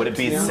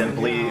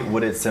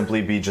it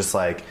simply be just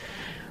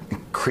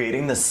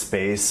creating the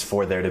space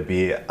for there to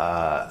be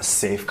a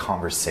safe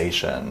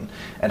conversation,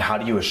 and how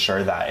do you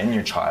assure that in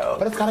your child?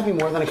 But it's got to be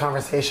more than a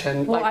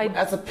conversation. Well,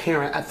 as a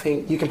parent, I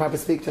think you can probably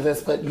speak to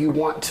this, but you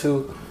want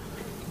to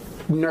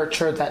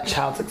nurture that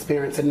child's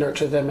experience and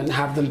nurture them and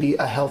have them be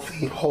a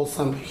healthy,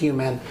 wholesome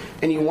human.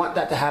 And you want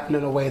that to happen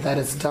in a way that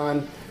is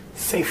done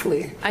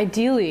safely.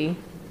 Ideally,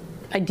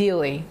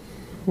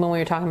 when we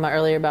were talking about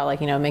earlier about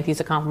like, you know, make these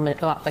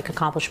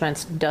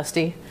accomplishments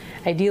dusty,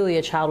 ideally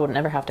a child would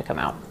never have to come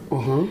out.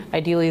 Mm-hmm.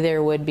 Ideally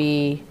there would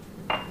be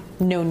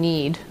no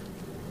need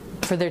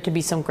for there to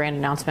be some grand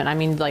announcement. I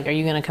mean, like, are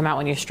you going to come out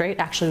when you're straight?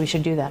 Actually, we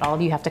should do that. All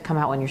of you have to come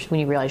out when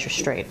you realize you're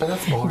straight. But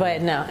that's boring.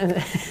 But no.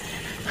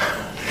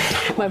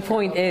 My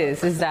point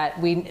is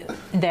that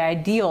the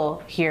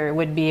ideal here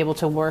would be able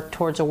to work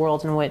towards a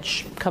world in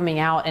which coming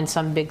out and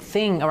some big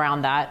thing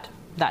around that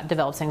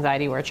develops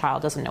anxiety where a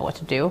child doesn't know what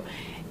to do.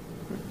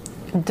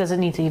 It doesn't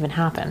need to even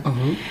happen.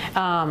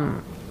 Mm-hmm.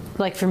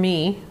 Like for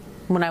me,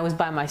 when I was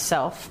by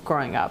myself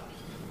growing up,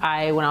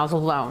 when I was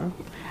alone,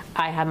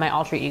 I had my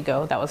alter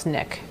ego that was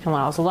Nick. And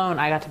when I was alone,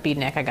 I got to be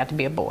Nick. I got to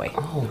be a boy.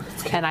 Oh,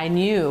 that's cute. And I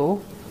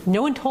knew,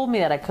 no one told me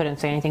that I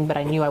couldn't say anything, but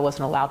I knew I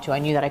wasn't allowed to. I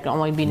knew that I could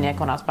only be Nick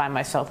when I was by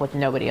myself with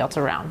nobody else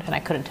around. And I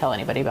couldn't tell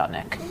anybody about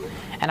Nick.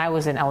 And I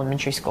was in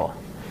elementary school.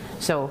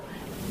 So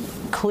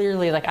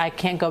clearly, like, I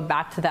can't go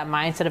back to that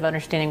mindset of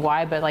understanding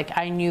why, but like,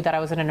 I knew that I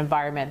was in an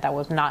environment that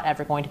was not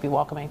ever going to be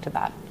welcoming to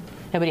that.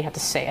 Nobody had to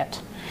say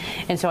it.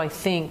 And so I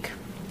think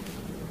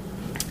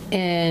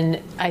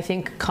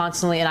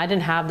constantly, and I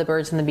didn't have the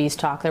birds and the bees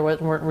talk. There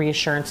weren't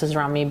reassurances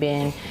around me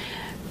being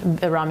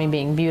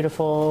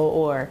beautiful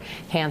or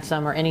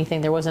handsome or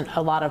anything. There wasn't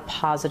a lot of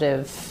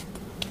positive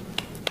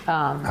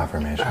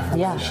affirmation.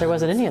 Yeah, there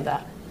wasn't any of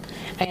that.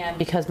 And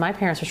because my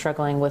parents were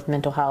struggling with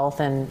mental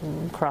health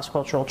and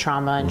cross-cultural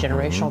trauma and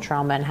generational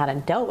trauma and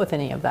hadn't dealt with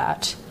any of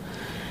that,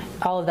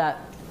 all of that,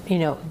 you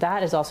know,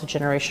 that is also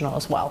generational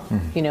as well.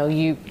 You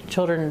know,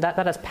 children,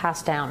 that is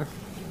passed down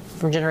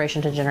from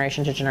generation to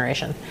generation to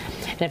generation.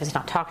 And if it's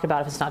not talked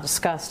about, if it's not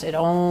discussed, it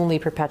only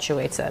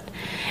perpetuates it.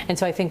 And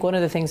so I think one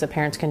of the things that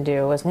parents can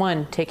do is,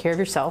 one, take care of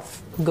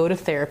yourself, go to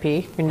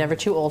therapy. You're never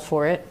too old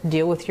for it.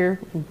 Deal with your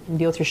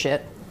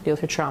shit. Deal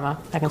with your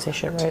trauma. I can say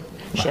shit, right?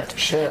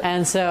 Shit.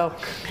 And so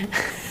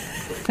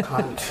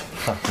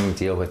fucking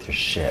deal with your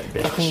shit,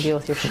 bitch. Fucking deal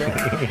with your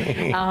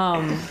shit.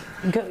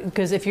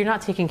 Because if you're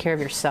not taking care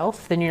of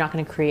yourself, then you're not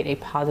going to create a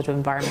positive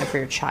environment for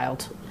your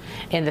child.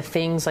 And the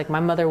things, like, my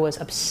mother was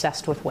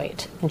obsessed with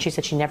weight, and she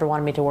said she never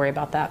wanted me to worry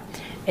about that.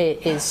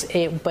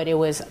 But it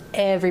was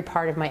every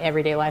part of my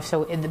everyday life.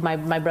 So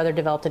my brother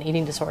developed an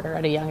eating disorder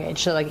at a young age.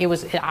 So like,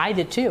 I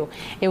did too.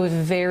 It was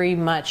very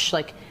much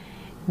like,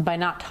 by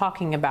not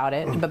talking about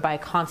it, but by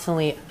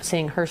constantly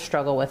seeing her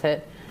struggle with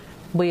it,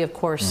 we, of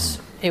course,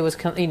 it was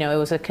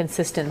a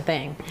consistent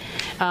thing.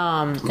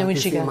 And when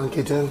she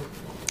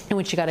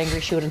got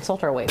angry, she would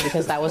insult her weight,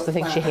 because that was the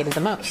thing she hated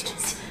the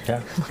most.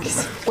 Yeah.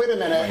 Wait a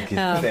minute.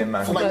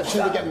 So like,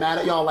 she would get mad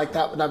at y'all like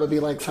that. That would be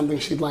like something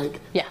she'd like.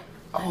 Yeah.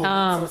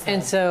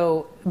 And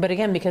so, but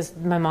again, because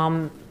my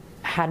mom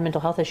had mental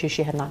health issues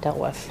she had not dealt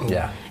with.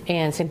 Yeah.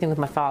 And same thing with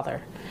my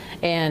father.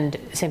 And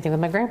same thing with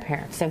my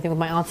grandparents. Same thing with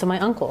my aunts and my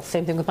uncles.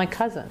 Same thing with my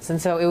cousins.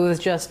 And so it was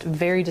just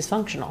very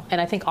dysfunctional.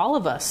 And I think all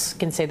of us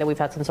can say that we've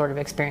had some sort of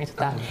experience with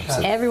that.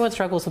 Everyone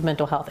struggles with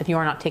mental health. If you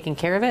are not taking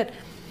care of it,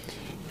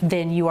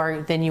 then you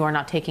are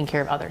not taking care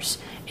of others.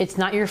 It's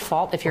not your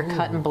fault if you're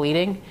cut and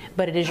bleeding,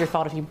 but it is your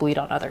fault if you bleed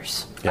on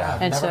others. Yeah,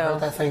 I've never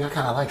heard that thing. I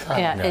kind of like that.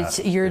 Yeah,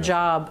 it's your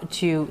job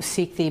to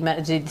seek the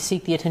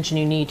attention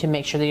you need to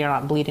make sure that you're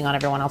not bleeding on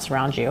everyone else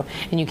around you.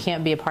 And you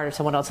can't be a part of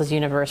someone else's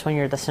universe when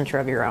you're the center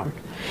of your own.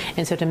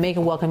 And so to make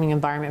a welcoming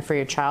environment for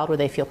your child where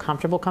they feel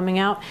comfortable coming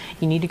out,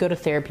 you need to go to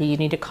therapy, you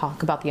need to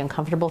talk about the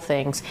uncomfortable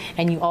things,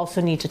 and you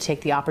also need to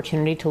take the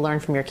opportunity to learn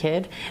from your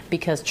kid,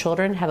 because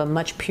children have a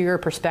much purer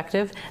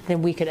perspective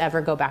than we could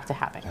ever go back to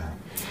having.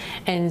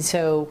 And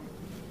so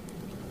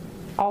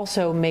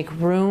also make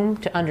room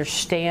to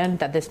understand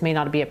that this may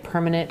not be a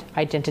permanent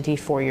identity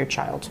for your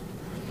child.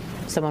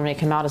 Someone may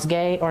come out as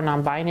gay or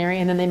non-binary,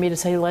 and then they may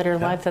decide later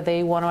in life that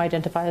they want to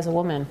identify as a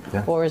woman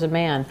or as a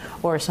man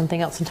or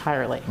something else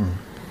entirely.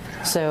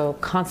 So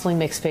constantly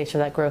make space for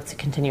that growth to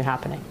continue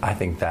happening. I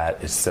think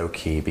that is so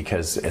key,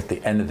 because at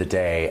the end of the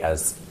day,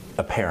 as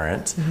a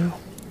parent,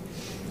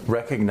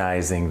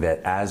 recognizing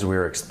that as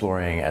we're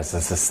exploring as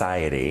a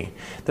society,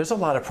 there's a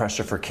lot of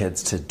pressure for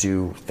kids to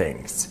do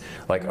things.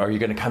 Like, are you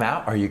going to come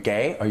out? Are you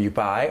gay? Are you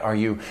bi? Are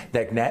you...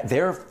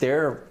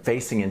 They're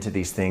facing into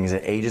these things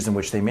at ages in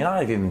which they may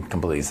not have even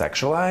completely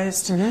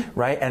sexualized,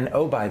 right? And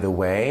oh, by the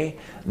way,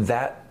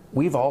 that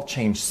we've all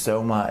changed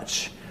so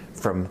much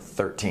from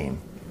 13.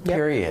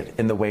 Period,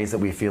 in the ways that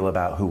we feel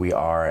about who we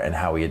are and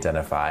how we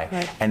identify.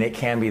 And it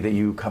can be that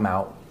you come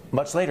out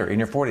much later, in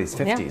your 40s,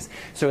 50s.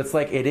 So it's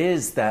like, it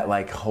is that,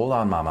 like, hold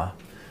on, mama,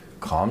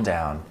 calm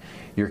down.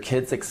 Your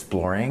kid's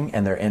exploring,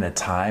 and they're in a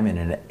time and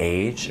an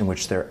age in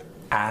which they're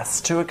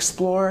asked to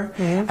explore,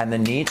 and the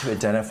need to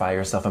identify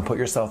yourself and put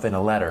yourself in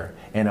a letter,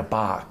 in a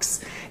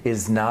box,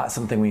 is not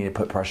something we need to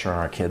put pressure on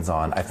our kids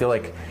on. I feel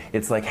like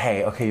it's like,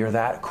 hey, okay, you're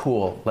that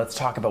cool. Let's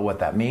talk about what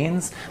that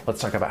means. Let's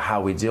talk about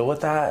how we deal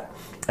with that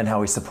and how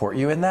we support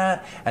you in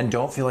that. And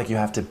don't feel like you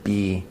have to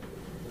be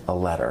a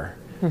letter.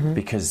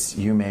 because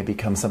you may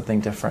become something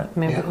different.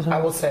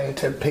 I will say,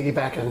 to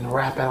piggyback and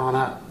wrap it on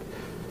up,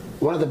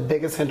 one of the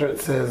biggest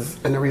hindrances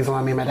and the reason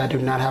why me and my dad do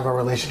not have a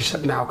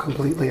relationship now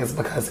completely is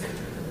because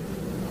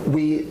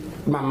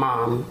my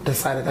mom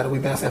decided that it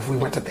would be best if we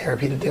went to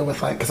therapy to deal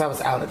with, like, because I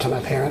was outed to my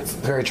parents,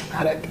 very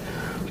traumatic,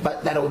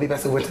 but that it would be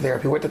best if we went to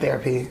therapy. Went to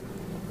therapy.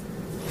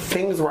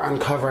 Things were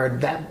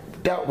uncovered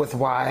that dealt with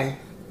why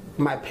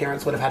my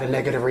parents would have had a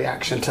negative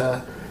reaction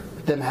to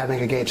them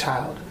having a gay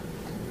child.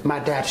 My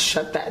dad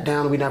shut that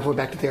down. We never went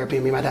back to therapy,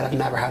 and me and my dad have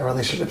never had a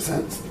relationship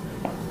since.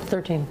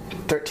 13.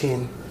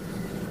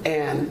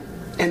 And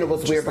it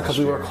was weird because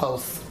we were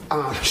close.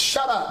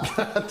 Shut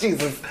up,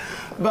 Jesus.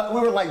 But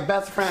we were like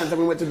best friends, and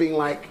we went to being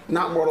like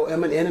not mortal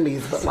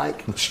enemies, but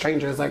like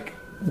strangers. Like,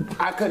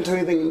 I couldn't tell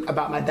you anything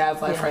about my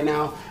dad's life right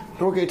now,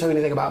 nor can you tell you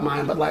anything about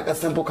mine. But like a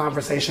simple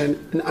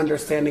conversation, an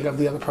understanding of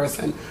the other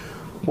person,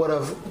 would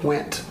have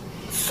went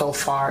so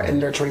far in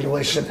nurturing the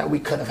relationship that we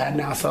could have had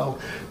now. So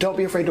don't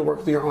be afraid to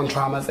work through your own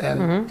traumas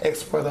and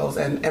explore those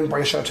and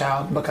embrace your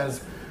child,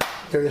 because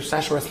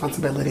that's your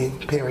responsibility,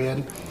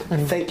 period.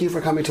 Thank you for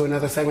coming to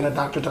another segment of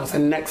Dr. Dose.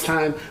 And next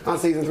time on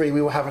season 3,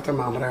 we will have a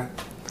thermometer.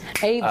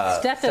 A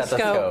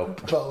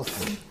stethoscope.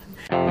 Both.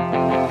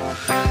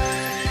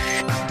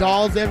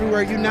 Dolls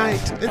everywhere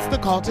unite. It's the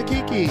call to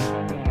Kiki.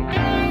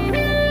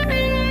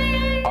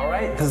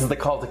 This is the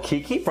Call to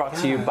Kiki, brought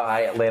to you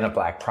by Atlanta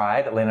Black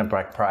Pride. Atlanta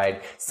Black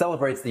Pride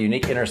celebrates the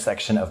unique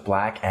intersection of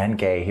black and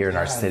gay here in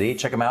our city.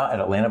 Check them out at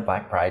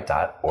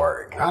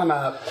atlantablackpride.org. I'm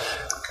up.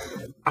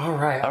 All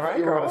right,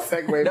 you were girl. on a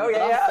segue. No,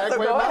 so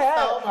go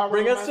ahead.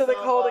 Bring us to the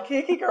Call to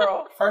Kiki,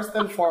 girl. First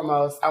and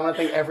foremost, I want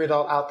to thank every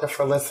adult out there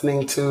for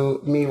listening to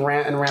me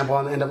rant and ramble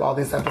on the end of all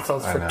these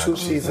episodes for 2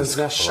 seasons.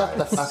 Now shut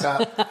the fuck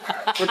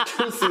up. For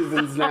 2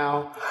 seasons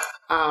now.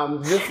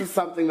 This is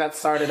something that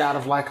started out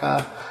of like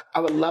I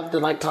would love to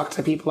like talk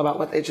to people about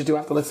what they should do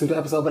after listening to the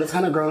episode, but it's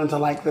kind of grown into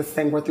like this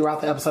thing where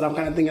throughout the episode I'm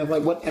kind of thinking of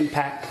like, what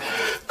impact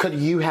could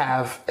you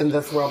have in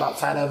this world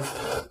outside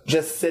of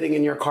just sitting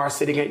in your car,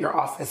 sitting at your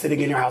office, sitting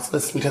in your house,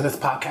 listening to this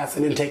podcast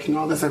and then taking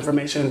all this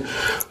information,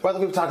 whether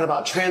we've talked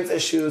about trans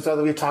issues,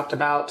 whether we've talked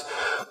about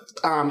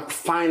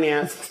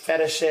finance,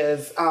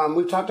 fetishes.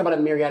 We've talked about a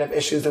myriad of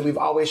issues, and we've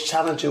always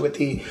challenged you with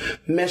the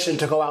mission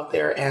to go out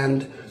there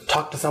and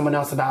talk to someone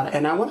else about it.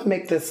 And I want to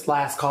make this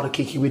last Call to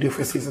Kiki we do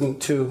for season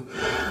 2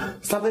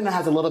 something that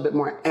has a little bit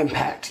more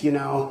impact,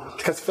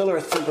 because filler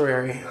is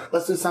temporary.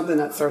 Let's do something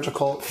that's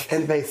surgical,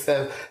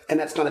 invasive, and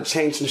that's going to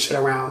change some shit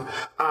around.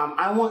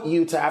 I want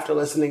you to, after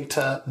listening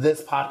to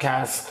this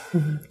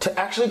podcast, to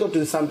actually go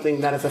do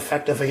something that is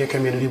effective in your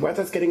community,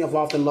 whether it's getting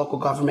involved in local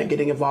government,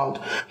 getting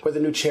involved with a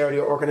new charity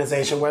or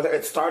organization, whether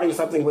it's starting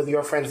something with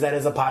your friends that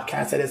is a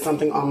podcast, that is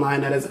something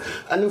online, that is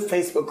a new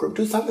Facebook group.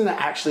 Do something that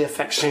actually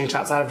affects change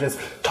outside of just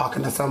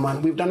talking to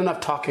someone. We've done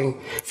enough talking.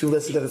 If you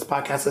listen to this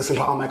podcast, listen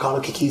to all my Call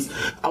to Kikis.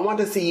 I want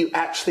to see you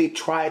actually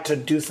try to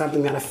do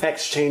something that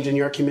affects change in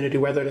your community,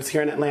 whether it is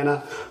here in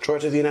Atlanta,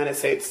 Georgia, the United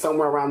States,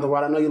 somewhere around the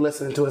world. I know you're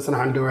listening to us in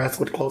Honduras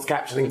with closed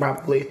captioning,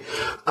 probably.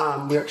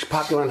 We're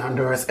popular in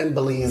Honduras and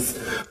Belize.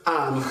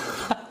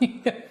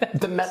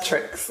 The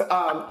metrics.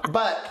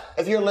 But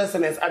if you're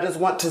listening, I just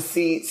want to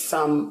see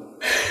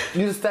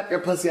you just step your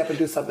pussy up and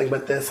do something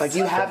with this. Like,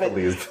 you have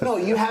it. No,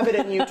 you have it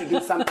in you to do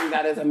something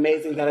that is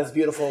amazing, that is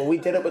beautiful. We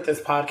did it with this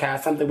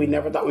podcast, something we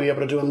never thought we'd be able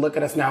to do. And look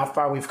at us now, how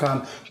far we've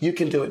come. You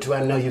can do it too.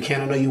 I know you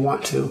can. I know you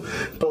want to.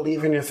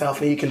 Believe in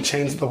yourself and you can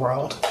change the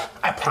world.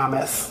 I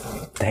promise.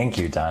 Thank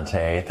you,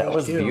 Dante. That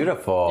was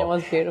beautiful. It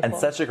was beautiful. And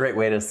such a great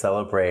way to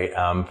celebrate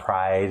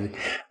Pride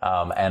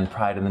and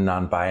Pride in the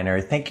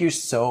non-binary. Thank you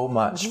so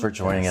much for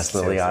joining us,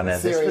 Liliana.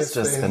 Seriously. This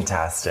was just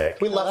fantastic.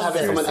 We love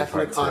having someone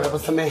ethnic on. It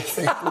was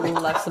amazing. We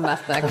love some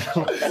ethnic.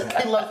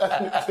 We love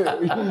ethnic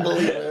too. You can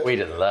believe it. We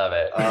did love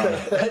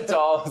it.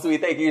 Dolls, we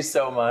thank you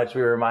so much.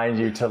 We remind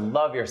you to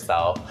love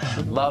yourself,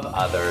 love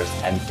others,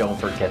 and don't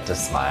forget to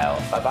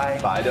smile. Bye-bye.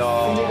 Bye,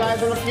 dolls. See you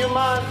guys in a few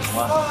months.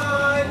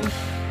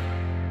 Bye.